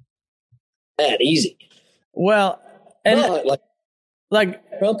know, if that easy. Well, and like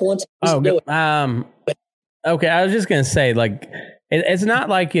Trump wants to do it. Okay, I was just gonna say, like, it's not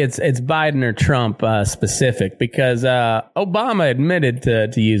like it's Biden or Trump specific, because Obama admitted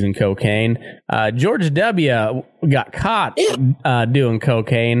to using cocaine. George W. got caught doing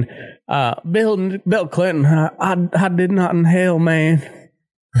cocaine. Bill Clinton, I did not inhale, man.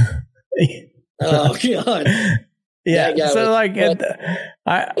 Oh God. Yeah, so like,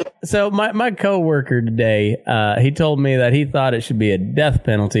 my coworker today, he told me that he thought it should be a death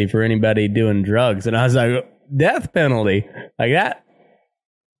penalty for anybody doing drugs, and I was like, death penalty like that?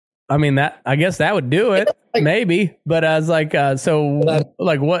 I mean, that I guess that would do it, maybe. But I was like, so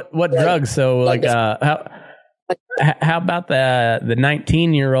like what drugs? So like, how about the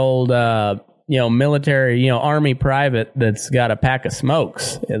 19-year-old military Army private that's got a pack of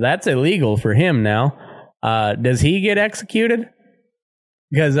smokes? That's illegal for him now. Does he get executed?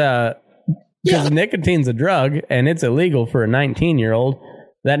 Because nicotine's a drug and it's illegal for a 19-year-old.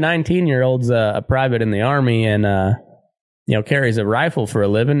 That 19-year-old's a private in the Army and carries a rifle for a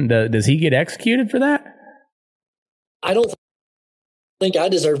living. Does he get executed for that? I don't think I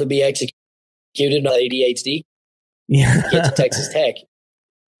deserve to be executed on ADHD. Yeah, get to Texas Tech.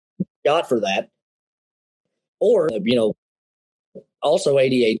 Got for that, or also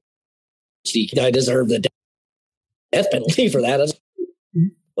ADHD. I deserve the death penalty for that.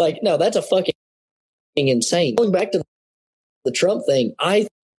 Like, no, that's a fucking insane. Going back to the Trump thing, I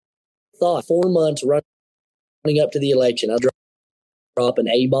thought 4 months running up to the election, I'll drop an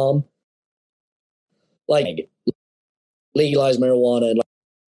A-bomb, like legalize marijuana, and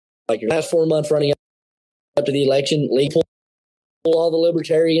like your last 4 months running up to the election, pull all the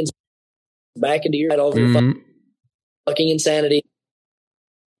libertarians back into your head over your fucking insanity.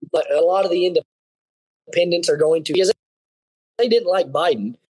 But a lot of the independents are going to, because they didn't like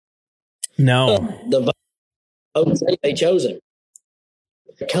Biden. No. The votes they chose him.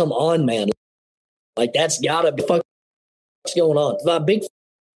 Come on, man. Like, that's gotta be what's going on. My big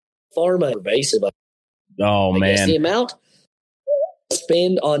pharma pervasive. Oh, man. Guess the amount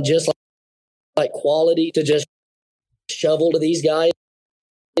spend on just like quality to just shovel to these guys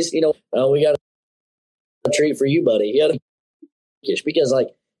is, we got a treat for you, buddy. You got to, because like,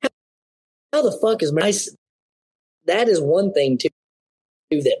 how the fuck is nice? That is one thing too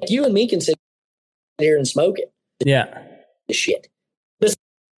that you and me can sit here and smoke it. Yeah, the shit.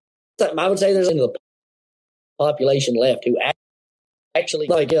 I would say there's into the population left who actually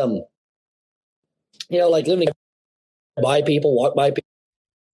like like living by people, walk by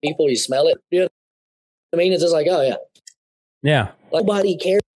people, you smell it. You know what I mean? It's just like, oh yeah, yeah. Like, nobody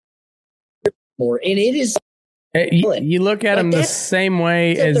cares more, and it is You look at them the same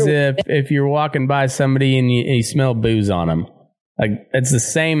way as if you're walking by somebody and you smell booze on them. Like it's the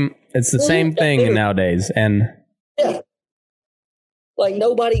same. It's the same thing nowadays. And yeah, like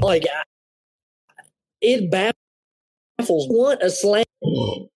nobody like it baffles. What a slam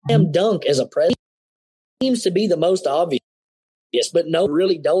dunk as a president seems to be the most obvious, but no,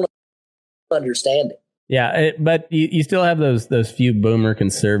 really don't understand it. Yeah, but you still have those few boomer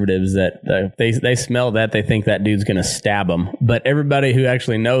conservatives that they smell that, they think that dude's going to stab them. But everybody who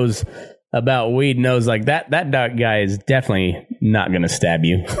actually knows about weed knows like that guy is definitely not going to stab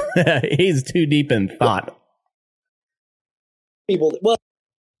you. He's too deep in thought. People, well,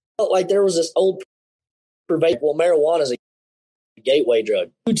 like there was this old marijuana is a gateway drug.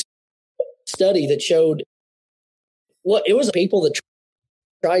 Study that showed it was people that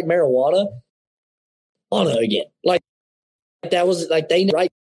tried marijuana on it again. Like that was like they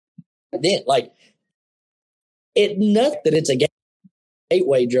right then. Like it not that it's a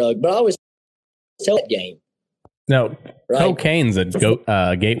gateway drug, but I always tell that game. No, right? Cocaine's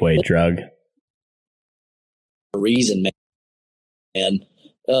a gateway drug. For a reason, man.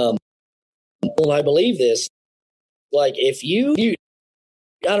 Well, I believe this. Like if you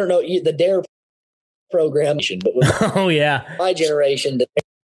I don't know the DARE program, but with oh yeah, my generation.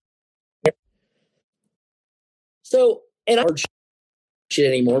 So, and I don't shit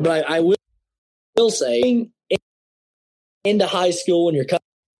anymore, but I will say, into high school when you're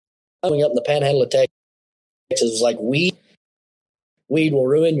coming up in the panhandle of Texas, was like weed will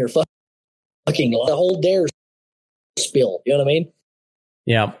ruin your fucking life. The whole DARE spill, you know what I mean?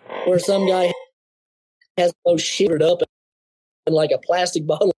 Yeah. Where some guy has no shit up in like a plastic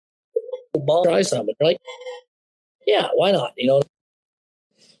bottle, try something. You're like, yeah, why not? You know?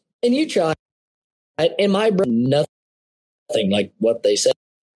 And you try. In my brain, nothing like what they said.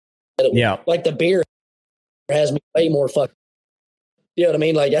 Yeah. Like the beer has me way more fuck. You know what I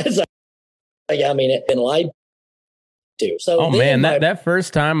mean? Like, it's like I mean, it's been lied to. So, oh man, that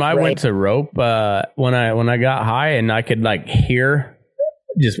first time I went to rope, when I got high and I could like hear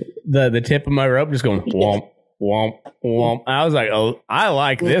just the tip of my rope just going womp, womp, womp. I was like, oh, I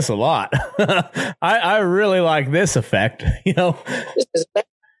like this a lot. I really like this effect, you know?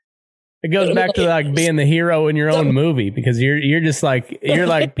 It goes back to like being the hero in your own movie because you're just like you're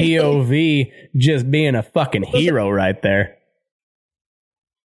like POV just being a fucking hero right there.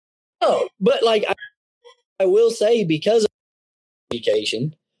 Oh, but like I will say because of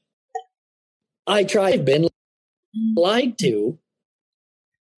education, I've been lied to.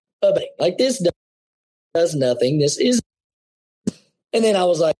 Like this does nothing. This is, and then I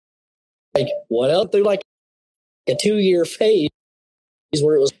was like what else? Through like a 2-year phase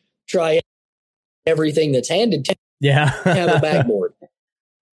where it was. Try everything that's handed to you. Yeah. Have a backboard.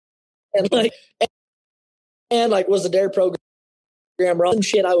 And like was the DARE program wrong? Some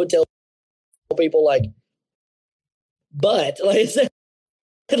shit I would tell people like, but like I said,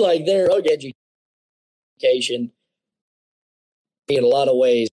 like their drug education in a lot of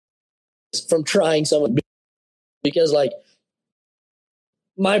ways from trying someone because like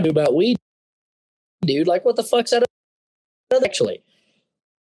my view about weed, dude, like what the fuck's that actually?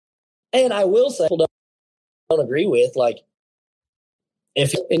 And I will say, people don't agree with, like,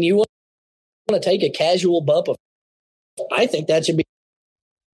 if you want to take a casual bump of, I think that should be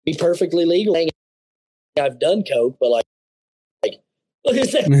perfectly legal. I've done coke, but like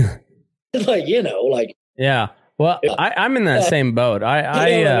you know, like yeah. Well, I'm in that same boat.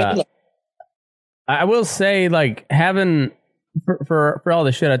 I will say, like having for all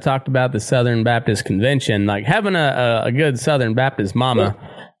the shit I talked about the Southern Baptist Convention, like having a good Southern Baptist mama.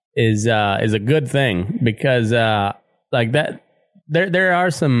 Is a good thing because like that there are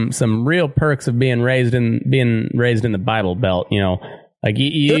some real perks of being raised in the Bible Belt, you know, like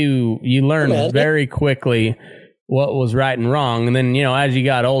you learn very quickly what was right and wrong, and then you know as you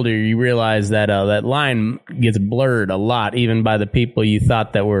got older you realize that that line gets blurred a lot even by the people you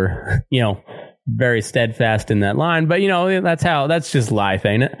thought that were you know very steadfast in that line, but you know that's just life,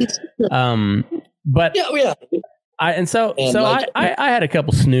 ain't it? But yeah. I had a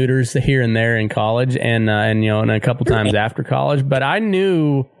couple snooters here and there in college and you know, and a couple times after college, but I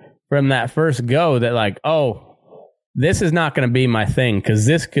knew from that first go that like, oh, this is not going to be my thing because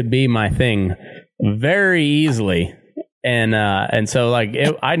this could be my thing very easily. And so like,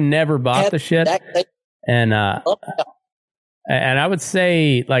 I never bought the shit. And I would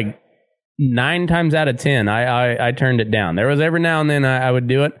say like 9 times out of 10, I turned it down. There was every now and then I would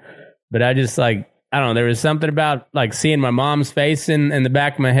do it, but I just like, I don't know, there was something about like seeing my mom's face in the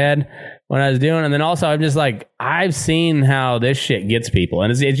back of my head when I was doing it. And then also I'm just like, I've seen how this shit gets people. And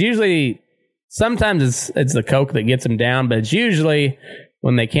it's usually sometimes it's the coke that gets them down, but it's usually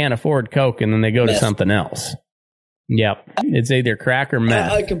when they can't afford coke and then they go to something else. Yep, it's either crack or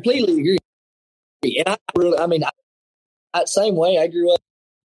meth. I completely agree. And same way. I grew up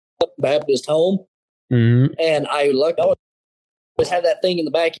Baptist home, and I always had that thing in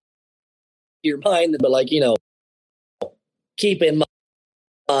the back of your mind, but like, keep in mind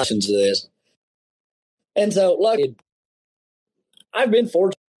options to this. And so, luckily, I've been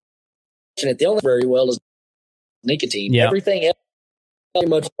fortunate. The only very well is nicotine. Yep. Everything else, pretty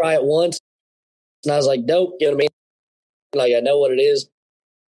much try it once, and I was like, dope. You know what I mean? Like, I know what it is.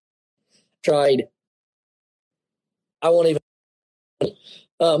 Tried. I won't even.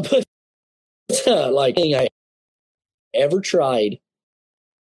 But like, thing I ever tried,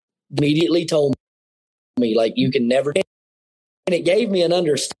 immediately told me, like, you can never. And it gave me an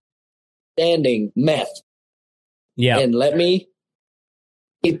understanding meth. Yeah. And let me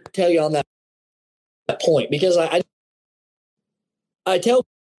tell you on that point, because I tell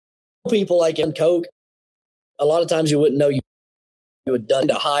people, like, in coke, a lot of times you wouldn't know you had done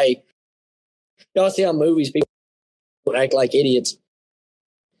to high. Y'all see on movies people act like idiots.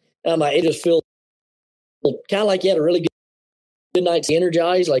 And I'm like, it just feels kind of like you had a really good night's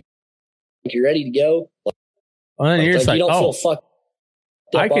energized, like you're ready to go. Well, then you're just like, you don't feel fucked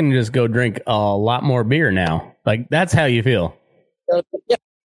up. I can just go drink a lot more beer now. Like, that's how you feel. Yeah,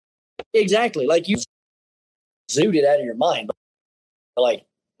 exactly. Like, you zooted it out of your mind. Like,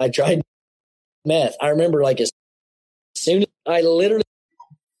 I tried meth. I remember, like, as soon as I literally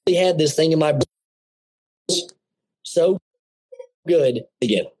had this thing in my brain, so good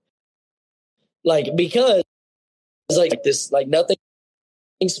again. Like, because like this, like, nothing's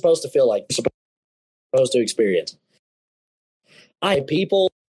supposed to feel like you're supposed to experience. People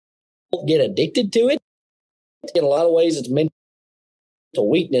get addicted to it. In a lot of ways, it's mental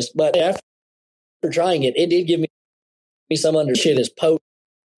weakness. But after trying it, it did give me some shit is potent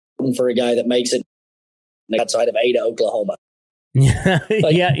for a guy that makes it outside of Ada, Oklahoma.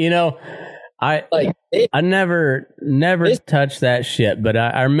 Like, yeah, I never touched that shit, but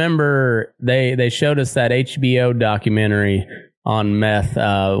I remember they showed us that HBO documentary on meth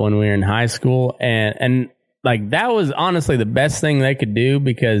when we were in high school, and like, that was honestly the best thing they could do,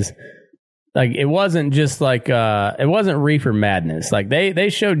 because like, it wasn't just like it wasn't reefer madness. Like, they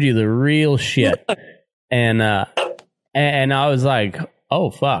showed you the real shit, and I was like, oh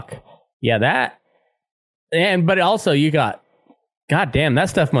fuck, yeah, that, but also you got, God damn, that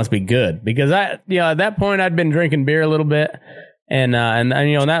stuff must be good, because at that point I'd been drinking beer a little bit, and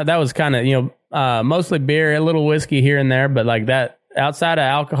that was kind of, mostly beer, a little whiskey here and there, but like, that outside of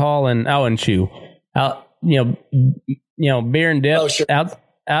alcohol and chew, beer and dip. Oh, sure.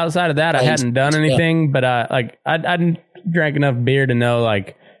 Outside of that, I hadn't done anything, but I drank enough beer to know,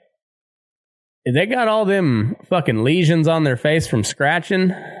 like, they got all them fucking lesions on their face from scratching.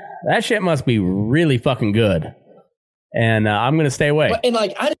 That shit must be really fucking good. And I'm going to stay away. And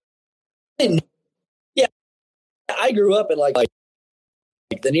like, I grew up in like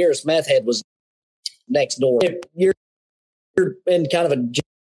the nearest meth head was next door. If you're in kind of a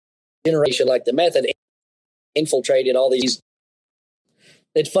generation, like, the meth had infiltrated all these,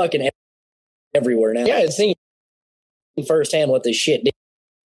 it's fucking everywhere now. Yeah, I'd seen firsthand what this shit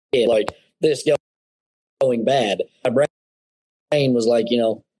did. Like, this going bad. My brain was like,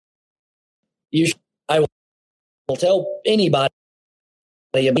 I will tell anybody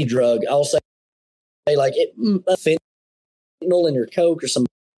a drug. I'll say like, fentanyl in your coke or some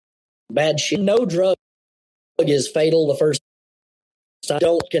bad shit. No drug is fatal the first time.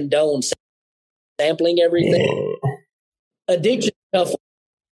 Don't condone sampling everything. Addiction is a tough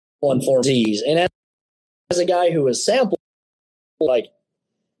one for disease. And as a guy who has sampled, like,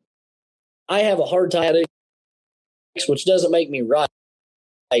 I have a hard time, which doesn't make me right.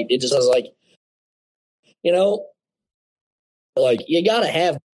 It just is like, like, you gotta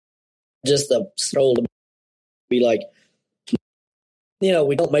have just the soul to be like,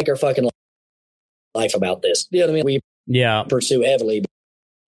 we don't make our fucking life about this. You know what I mean? We pursue heavily,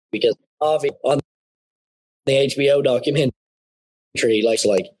 because obviously on the HBO documentary,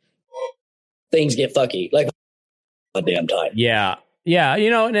 like things get fucky like a damn time. Yeah,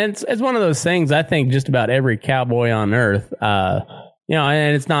 and it's one of those things. I think just about every cowboy on earth,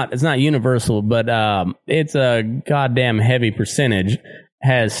 and it's not universal, but it's a goddamn heavy percentage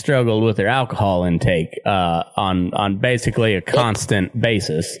has struggled with their alcohol intake on basically a constant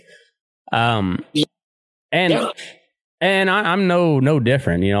basis. And I'm no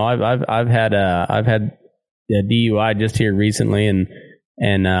different. I've had a DUI just here recently, and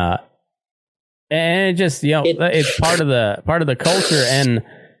it just it's part of the culture. And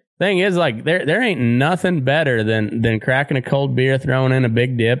thing is, like, there ain't nothing better than cracking a cold beer, throwing in a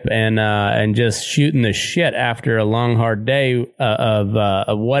big dip, and just shooting the shit after a long, hard day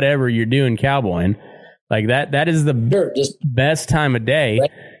of whatever you're doing cowboying. Like that is the best time of day.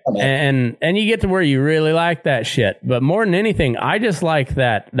 Right. And you get to where you really like that shit. But more than anything, I just like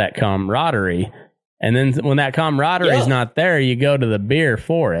that camaraderie. And then when that camaraderie is not there, you go to the beer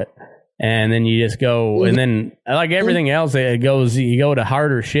for it. And then you just go, and then like everything else, you go to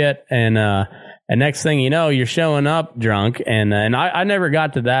harder shit. And next thing you know, you're showing up drunk. And I never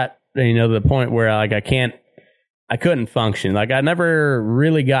got to that, to the point where like I couldn't function. Like I never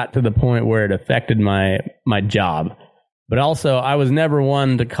really got to the point where it affected my job. But also, I was never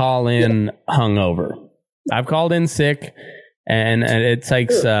one to call in hungover. I've called in sick. And it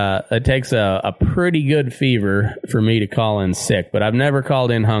takes a pretty good fever for me to call in sick, but I've never called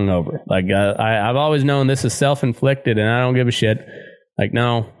in hungover. Like I've always known this is self-inflicted, and I don't give a shit. Like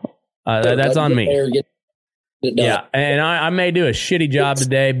no, that's on me. Yeah, and I may do a shitty job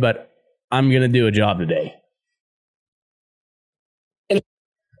today, but I'm gonna do a job today. And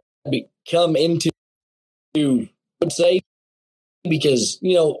come into, I'd say, because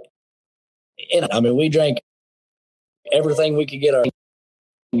and I mean we drank everything we could get.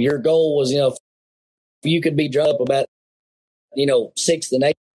 Your goal was, if you could be drunk up about, 6 the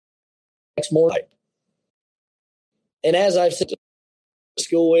next morning. And as I've sent to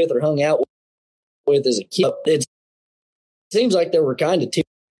school with or hung out with as a kid, it seems like there were kind of two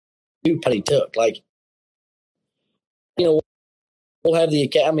petty took. Like, we'll have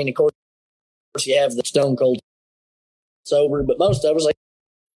the, I mean, of course, you have the stone cold sober, but most of us, like,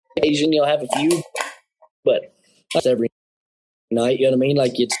 Asian, you'll have a few, but not every night, you know what I mean?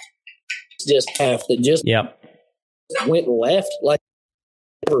 Like it's just half that just went left, like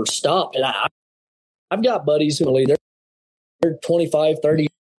never stopped. And I've got buddies who believe they're 25,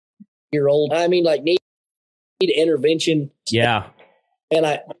 30-year-old. I mean, like need intervention. Yeah. And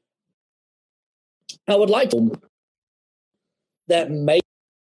I would like to, that makes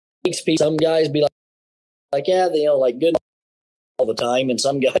people, some guys be like, yeah, they like good all the time. And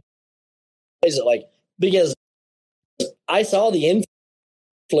some guys are like, because I saw the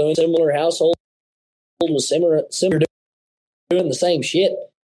influence, similar household was similar doing the same shit.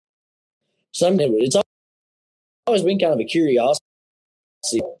 It's always been kind of a curiosity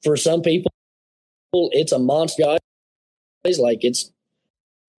for some people. It's a monster. Guys, like it's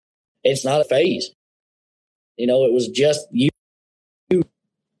not a phase. It was just you.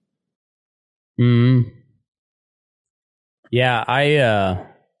 Yeah,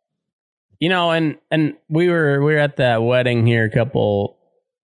 and we were at that wedding here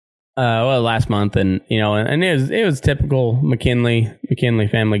last month, and and it was typical McKinley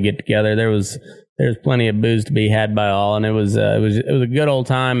family get together. There was plenty of booze to be had by all, and it was a good old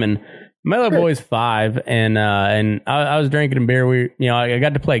time. And my little boy's 5, and I was drinking beer. I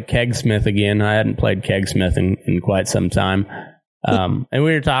got to play Kegsmith again. I hadn't played Kegsmith in quite some time. And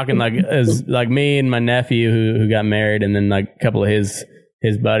we were talking like as like me and my nephew who got married, and then like a couple of his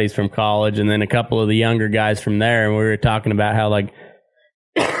buddies from college, and then a couple of the younger guys from there. And we were talking about how, like,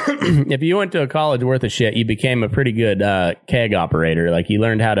 if you went to a college worth of shit, you became a pretty good keg operator. Like, you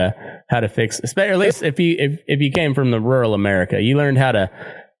learned how to fix, especially at least if you came from the rural America, you learned how to,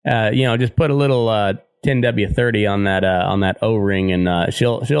 just put a little 10W30 on that O-ring, and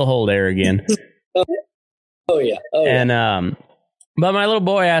she'll hold air again. Oh yeah. And but my little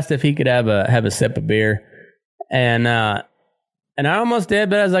boy asked if he could have a sip of beer, and I almost did,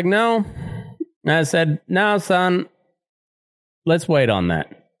 but I was like, no. And I said, no, son, let's wait on that.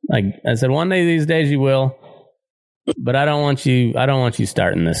 Like I said, one day these days you will, but I don't want you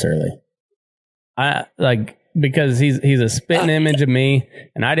starting this early. Because he's a spitting image of me,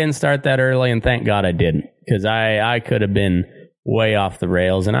 and I didn't start that early, and thank God I didn't, because I could have been way off the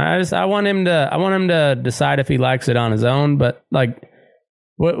rails. And I want him to decide if he likes it on his own, but like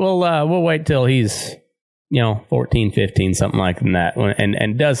we'll wait till he's 14, 15, something like that,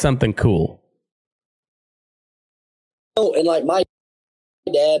 and does something cool. Oh, and like my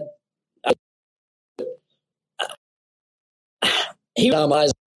dad, he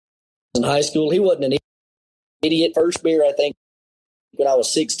was in high school. He wasn't an idiot. First beer, I think, when I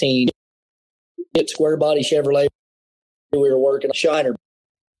was 16, hit Square Body Chevrolet. We were working a Shiner.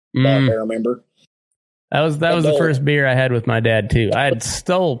 I remember. That was the first beer I had with my dad too. I had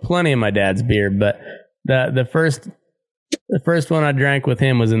stole plenty of my dad's beer, but the first one I drank with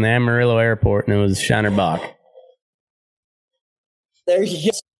him was in the Amarillo airport, and it was Shiner Bock. There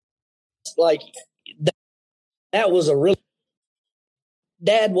you go. Like that was a really.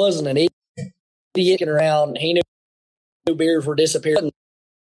 Dad wasn't an idiot around. He knew beers were disappearing.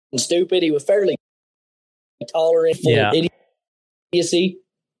 stupid. He was fairly tolerant, full of idiocy.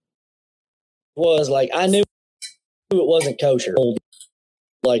 Was like, I knew it wasn't kosher.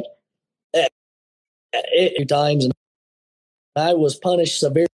 Like, it 2 times, and I was punished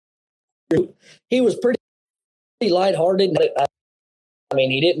severely. He was pretty lighthearted. I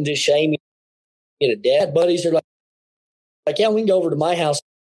mean, he didn't just shame me to death. Buddies are like, yeah, we can go over to my house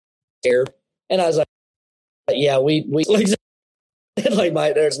here. And I was like, yeah, we like,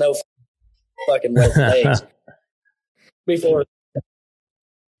 there's no fucking way days before.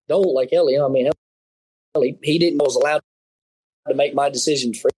 Don't like hell, you know. I mean, hell, he didn't was allowed to make my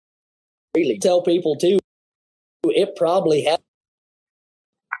decisions freely. Tell people too, it probably happened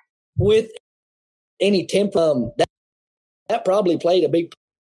with any temper. That probably played a big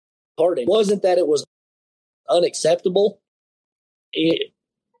part. It wasn't that it was unacceptable. It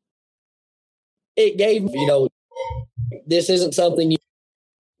gave, you know, this isn't something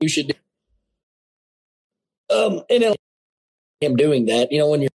you should do. And then him doing that, you know,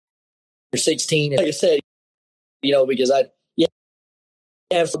 when you're 16, like I said, you know, because I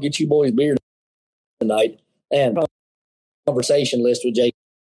have to get you boys beer tonight, and conversation list with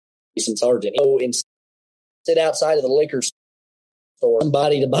Jason Sargent. Go and sit outside of the liquor store,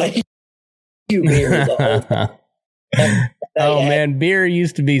 somebody to buy you beer. Oh man, beer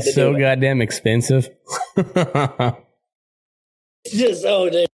used to be so goddamn expensive. Just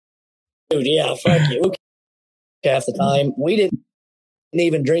dude, yeah, fuck you. Half the time we didn't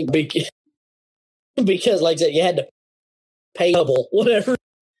even drink because, like I said, you had to pay double, whatever.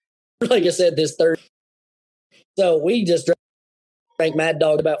 Like I said, this third. So we just drank Mad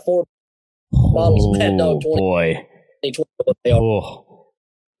Dog, about 4 bottles of Mad Dog. 20, boy. 20,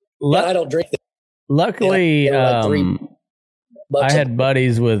 I don't drink them. Luckily, like I had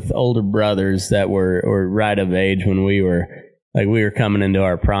buddies with older brothers that were right of age when we were coming into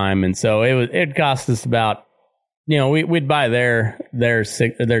our prime, and so it cost us about, you know, we'd buy their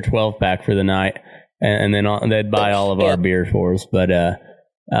 12 pack for the night, and then they'd buy all of our beer for us. But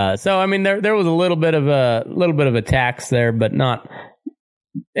so I mean, there was a little bit of a tax there, but not.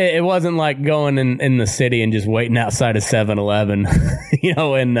 It wasn't like going in the city and just waiting outside of 7-Eleven, you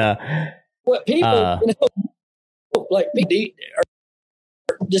know. And what people, you know, like,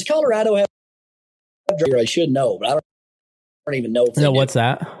 does Colorado have? I should know, but I don't even know. No, what's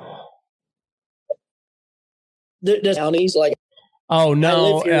that? Does counties like? Oh no, I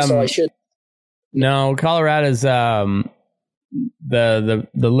live here, so I should. No, Colorado's the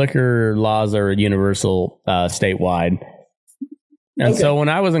liquor laws are universal, statewide. And so when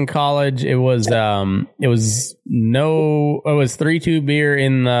I was in college, it was 3-2 beer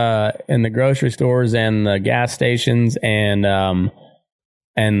in the grocery stores and the gas stations, and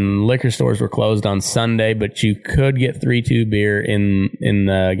liquor stores were closed on Sunday, but you could get 3-2 beer in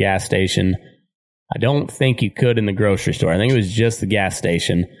the gas station. I don't think you could in the grocery store. I think it was just the gas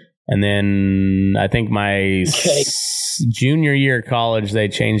station. And then I think my junior year of college, they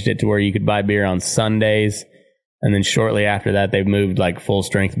changed it to where you could buy beer on Sundays. And then shortly after that, they moved like full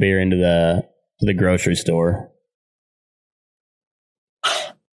strength beer into the grocery store.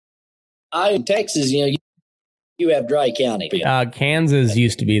 In Texas, you know, you have dry county. Kansas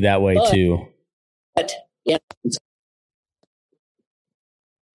used to be that way too. But yeah,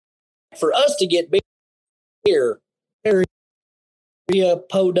 for us to get beer, area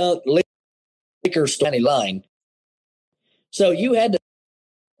podunk liquor store line, so you had to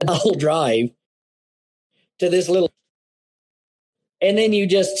whole drive to this little, and then you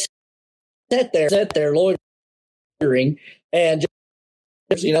just sit there loitering, and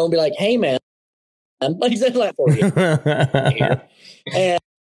just, you know, be like, "Hey man, like that like for you,"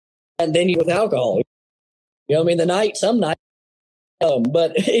 and then you with alcohol. You know what I mean? Some night,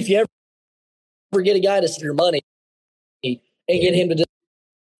 but if you ever get a guy to save your money and get him to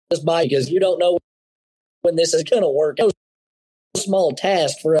just buy, because you don't know when this is going to work. It was a small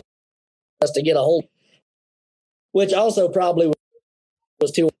task for us to get a hold. Which also probably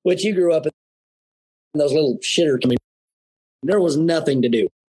was too, which you grew up in those little shitter communities. There was nothing to do.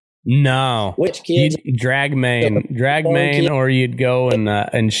 No. Which kids? Drag main, or you'd go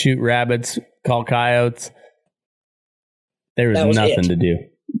and shoot rabbits, call coyotes. There was nothing to do.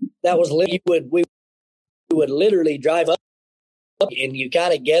 That was, we would literally drive up, and you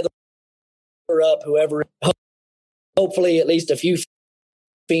kind of gather up whoever, hopefully at least a few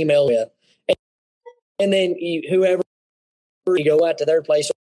female. And then whoever you go out to their place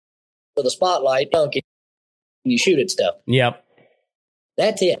for the spotlight, and you shoot at stuff. Yep.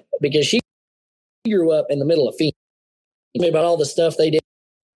 That's it. Because she grew up in the middle of Phoenix. About all the stuff they did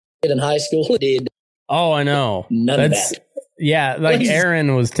in high school. Did. Oh, I know. None of that. Yeah, like Please.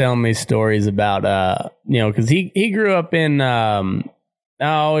 Aaron was telling me stories about, because he grew up in,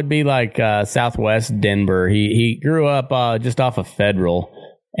 it'd be like Southwest Denver. He grew up just off of Federal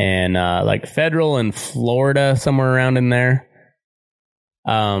and like Federal in Florida, somewhere around in there.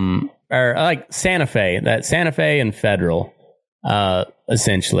 Or like Santa Fe and Federal,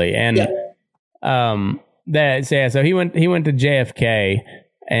 essentially. And so he went to JFK.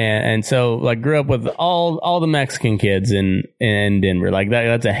 And so, like, grew up with all the Mexican kids in Denver. Like,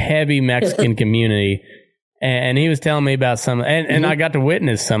 that's a heavy Mexican community. And he was telling me about some, and I got to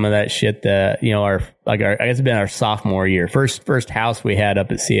witness some of that shit. I guess it's been our sophomore year, first house we had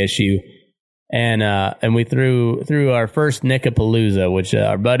up at CSU, and we threw our first Nickapalooza, which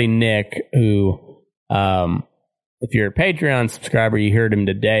our buddy Nick, who, if you're a Patreon subscriber, you heard him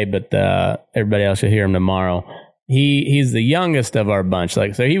today, but everybody else will hear him tomorrow. He's the youngest of our bunch.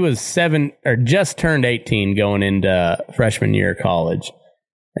 Like, so he was 7 or just turned 18 going into freshman year of college.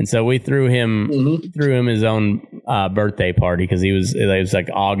 And so we threw him his own birthday party because it was like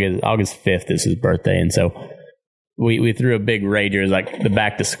August 5th is his birthday. And so we threw a big rager. It was like the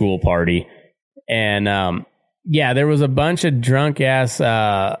back to school party. And there was a bunch of drunk ass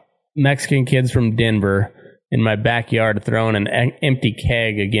Mexican kids from Denver in my backyard throwing an empty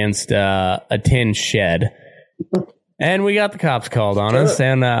keg against a tin shed. And we got the cops called on us,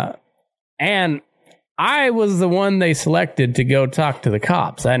 and I was the one they selected to go talk to the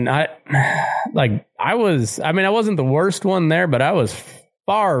cops. And I wasn't the worst one there, but I was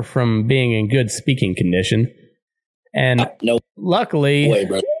far from being in good speaking condition. And luckily,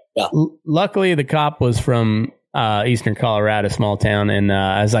 the cop was from Eastern Colorado, small town, and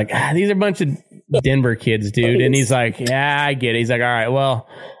I was like, these are a bunch of Denver kids, dude. And he's like, yeah, I get it. He's like, all right, well,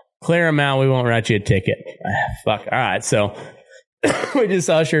 clear them out. We won't write you a ticket. Fuck. All right. So we just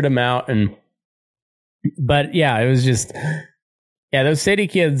ushered them out. But yeah, it was just, those city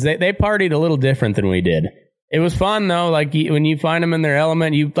kids, they partied a little different than we did. It was fun though. Like when you find them in their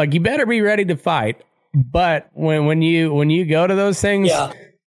element, you better be ready to fight. But when you go to those things,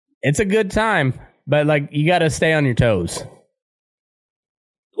 it's a good time, but like you got to stay on your toes.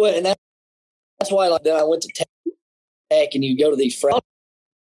 Well, and that's why then I went to Tech and you go to these friends.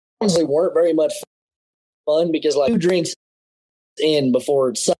 They weren't very much fun because like 2 drinks in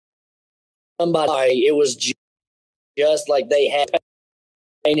before somebody, it was just like they had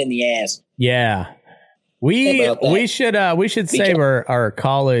pain in the ass. Yeah, we should save our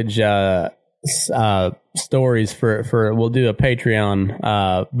college stories for we'll do a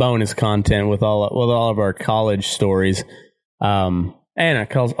Patreon bonus content with all of our college stories. And I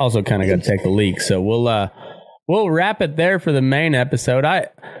also kind of got to take a leak, so we'll wrap it there for the main episode.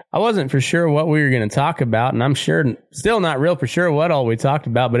 I wasn't for sure what we were going to talk about, and I'm still not real for sure what all we talked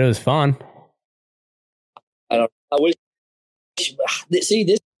about, but it was fun. I wish. See,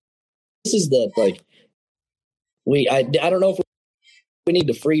 this is the like I don't know if we need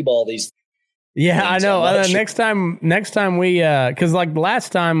to free ball these. Yeah, I know. Next time we because like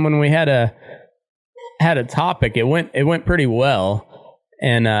last time when we had a topic, it went pretty well.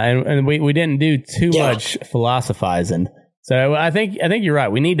 And we didn't do too much philosophizing. So I think you're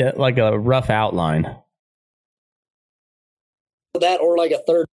right. We need like a rough outline. That or like a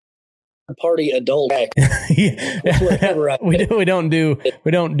third party adult act. Whatever. We don't do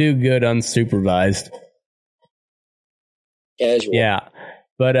good unsupervised. Casual. Yeah.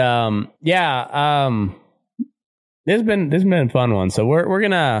 But this has been a fun one. So we're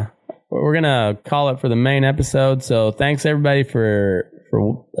gonna call it for the main episode. So thanks everybody for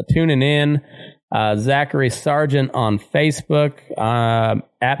tuning in. Zachary Sargent on Facebook,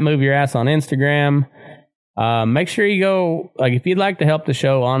 at Move Your Ass on Instagram. Make sure you go, like, if you'd like to help the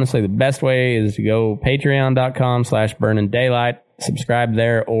show, honestly, the best way is to go patreon.com/burning-daylight, subscribe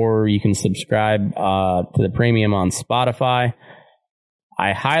there, or you can subscribe to the premium on Spotify.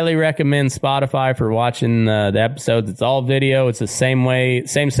 I highly recommend Spotify for watching the episodes. It's all video. It's the same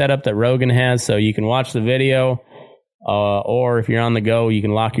setup that Rogan has, so you can watch the video. Or if you're on the go, you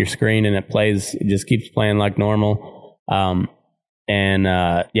can lock your screen and it just keeps playing like normal.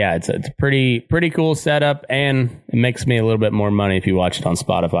 It's a pretty cool setup, and it makes me a little bit more money if you watch it on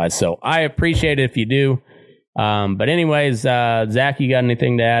Spotify. So I appreciate it if you do. But anyways, Zach, you got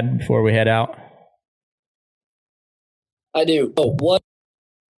anything to add before we head out? I do. Oh, what?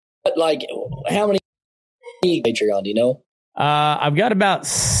 Like, how many Patreon? Do you know? I've got about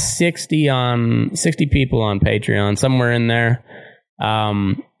 60 people on Patreon, somewhere in there.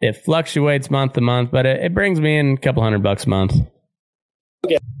 It fluctuates month to month, but it brings me in a couple $100 a month.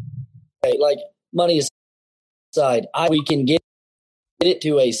 Okay, like money aside, we can get it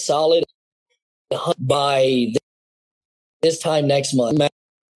to a solid by this time next month, Matt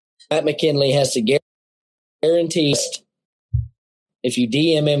McKinley has to guarantee if you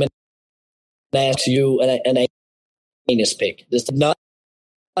DM him and asks you an anus pic. Just not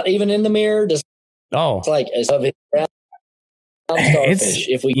even in the mirror. Just it's like of it. Starfish.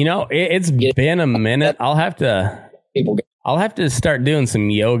 If we, it's been a minute. I'll have to start doing some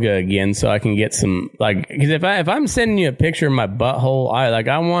yoga again so I can get some, like, because if I'm sending you a picture of my butthole,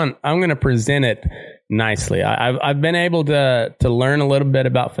 I'm going to present it nicely. I've been able to learn a little bit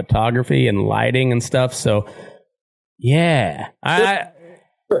about photography and lighting and stuff. So yeah, I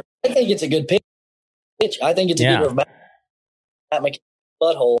think it's a good pitch. I think it's a good Matt McKinley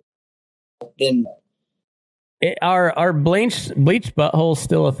butthole. Then are bleached buttholes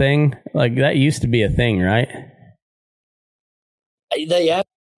still a thing? Like, that used to be a thing, right? They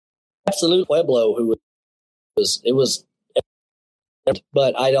absolute Pueblo who was,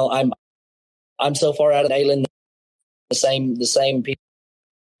 but I'm so far out of nailing the same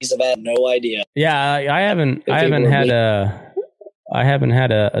piece of that. No idea. Yeah, I haven't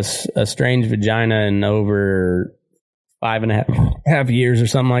had a strange vagina in over 5.5 years or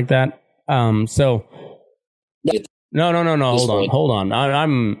something like that. So no. Hold on.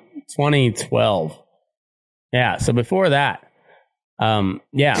 I'm 2012. Yeah. So before that,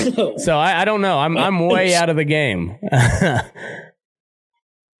 yeah. So I don't know. I'm way out of the game.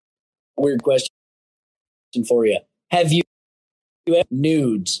 Weird question for you. Have you had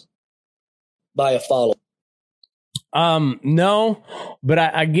nudes by a follower? No, but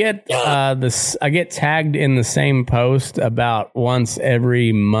I get I get tagged in the same post about once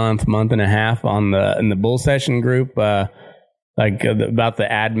every month and a half in the bull session group, about the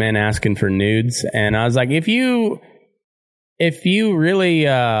admin asking for nudes, and I was like, if you really,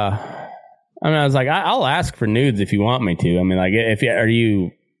 I was like, I'll ask for nudes if you want me to. I mean, like, are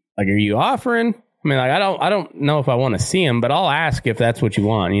you offering? I mean, like, I don't know if I want to see them, but I'll ask if that's what you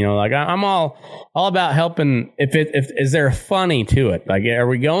want. Like, I'm all about helping. If is there a funny to it? Like, are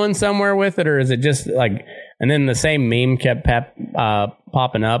we going somewhere with it, or is it just like? And then the same meme kept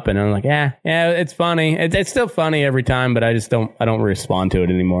popping up, and I'm like, yeah, it's funny. It's still funny every time, but I don't respond to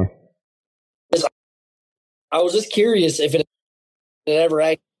it anymore. I was just curious if it ever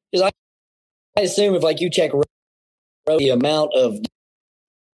acted, because I assume if, like, you check the amount of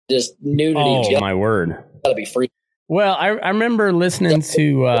just nudity. Oh, my word. Gotta be free. Well, I remember listening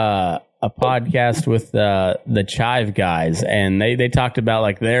to a podcast with the Chive guys, and they talked about,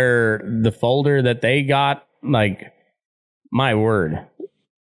 like, the folder that they got, like, my word.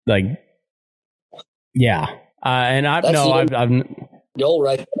 Like, yeah. And I've goal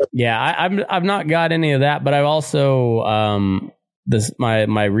right there. Yeah, I've not got any of that, but I've also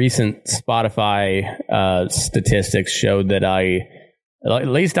my recent Spotify statistics showed that at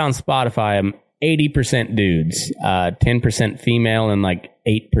least on Spotify, I'm 80% dudes, 10% female, and like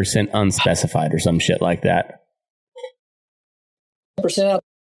 8% unspecified or some shit like that. 10% out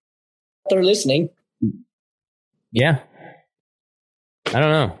there listening. Yeah. I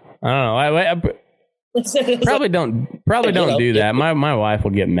don't know. I probably don't do that. My wife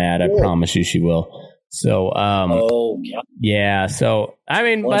will get mad. I promise you she will. So, yeah. So, I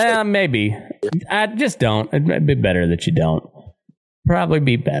mean, maybe. I just don't. It'd be better that you don't. Probably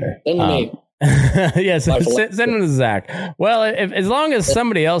be better. Yes, send them to Zach. Well, as long as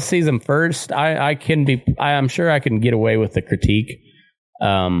somebody else sees them first, I'm sure I can get away with the critique.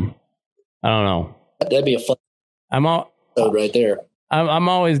 I don't know. That'd be a fun episode right there. I'm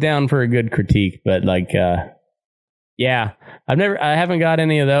always down for a good critique, but like, yeah, I haven't got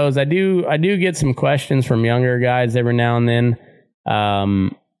any of those. I do get some questions from younger guys every now and then.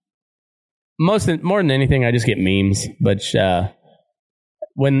 More than anything, I just get memes, but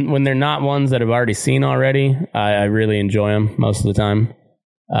when they're not ones that I've already seen already, I really enjoy them most of the time.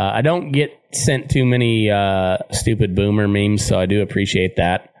 I don't get sent too many stupid boomer memes, so I do appreciate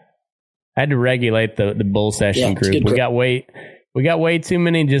that. I had to regulate the bull session group. We got way too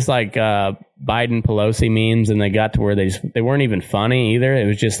many just like Biden Pelosi memes, and they got to where they weren't even funny either. It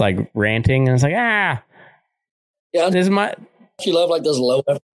was just like ranting, and I was like, yeah, this is my. You love like those low.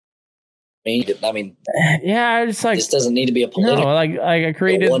 I mean, yeah, I just like this doesn't need to be a political. No, like I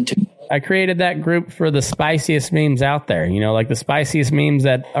created that group for the spiciest memes out there. Like the spiciest memes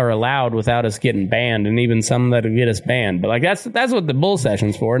that are allowed without us getting banned, and even some that'll get us banned. But like that's what the bull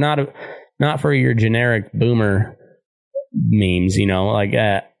session's for, not for your generic boomer memes. Like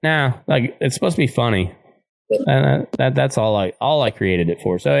like it's supposed to be funny. And that's all I created it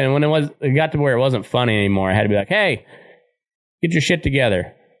for. So, and when it got to where it wasn't funny anymore, I had to be like, hey, get your shit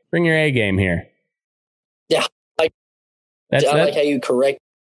together. Bring your A game here. Yeah. I like how you corrected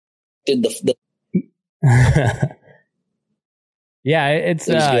the Yeah, it's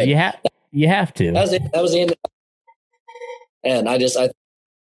It was good. you have to. That was it. That was the end. And I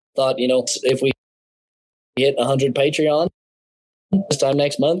thought, if we hit 100 Patreon this time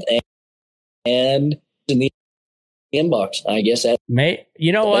next month and in the inbox, I guess that.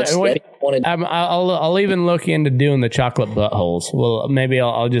 You know what? I'll even look into doing the chocolate buttholes. Well, maybe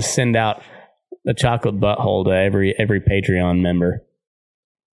I'll just send out the chocolate butthole to every Patreon member.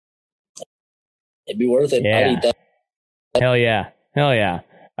 It'd be worth it. Yeah. I'd eat that. Hell yeah.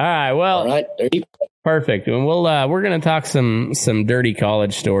 All right. Well, All right. perfect. And we're gonna talk some dirty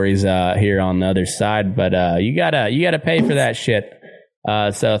college stories here on the other side, but you gotta pay for that shit.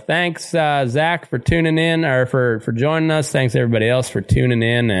 So thanks, Zach, for tuning in or for joining us. Thanks everybody else for tuning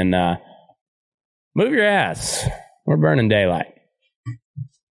in, and move your ass. We're burning daylight.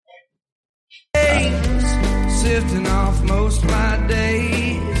 Sifting off most of my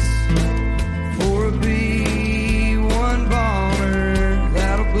days for a B1 bomber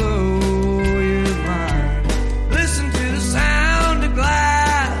that'll blow your mind. Listen to the sound of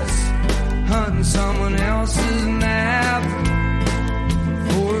glass, hunting someone else's nap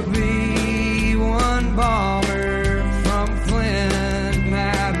for a B1 bomber from Flint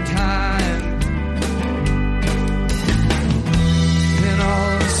map time. Then all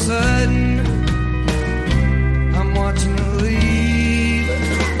of a sudden I'm watching her leave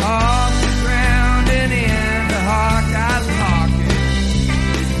off the ground and into Hawkeye's pocket.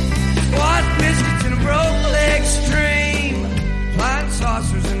 Squat biscuits in a broke leg stream, flying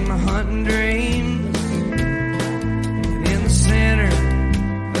saucers in my hunting dreams. And in the center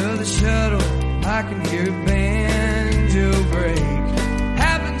of the shuttle, I can hear a band.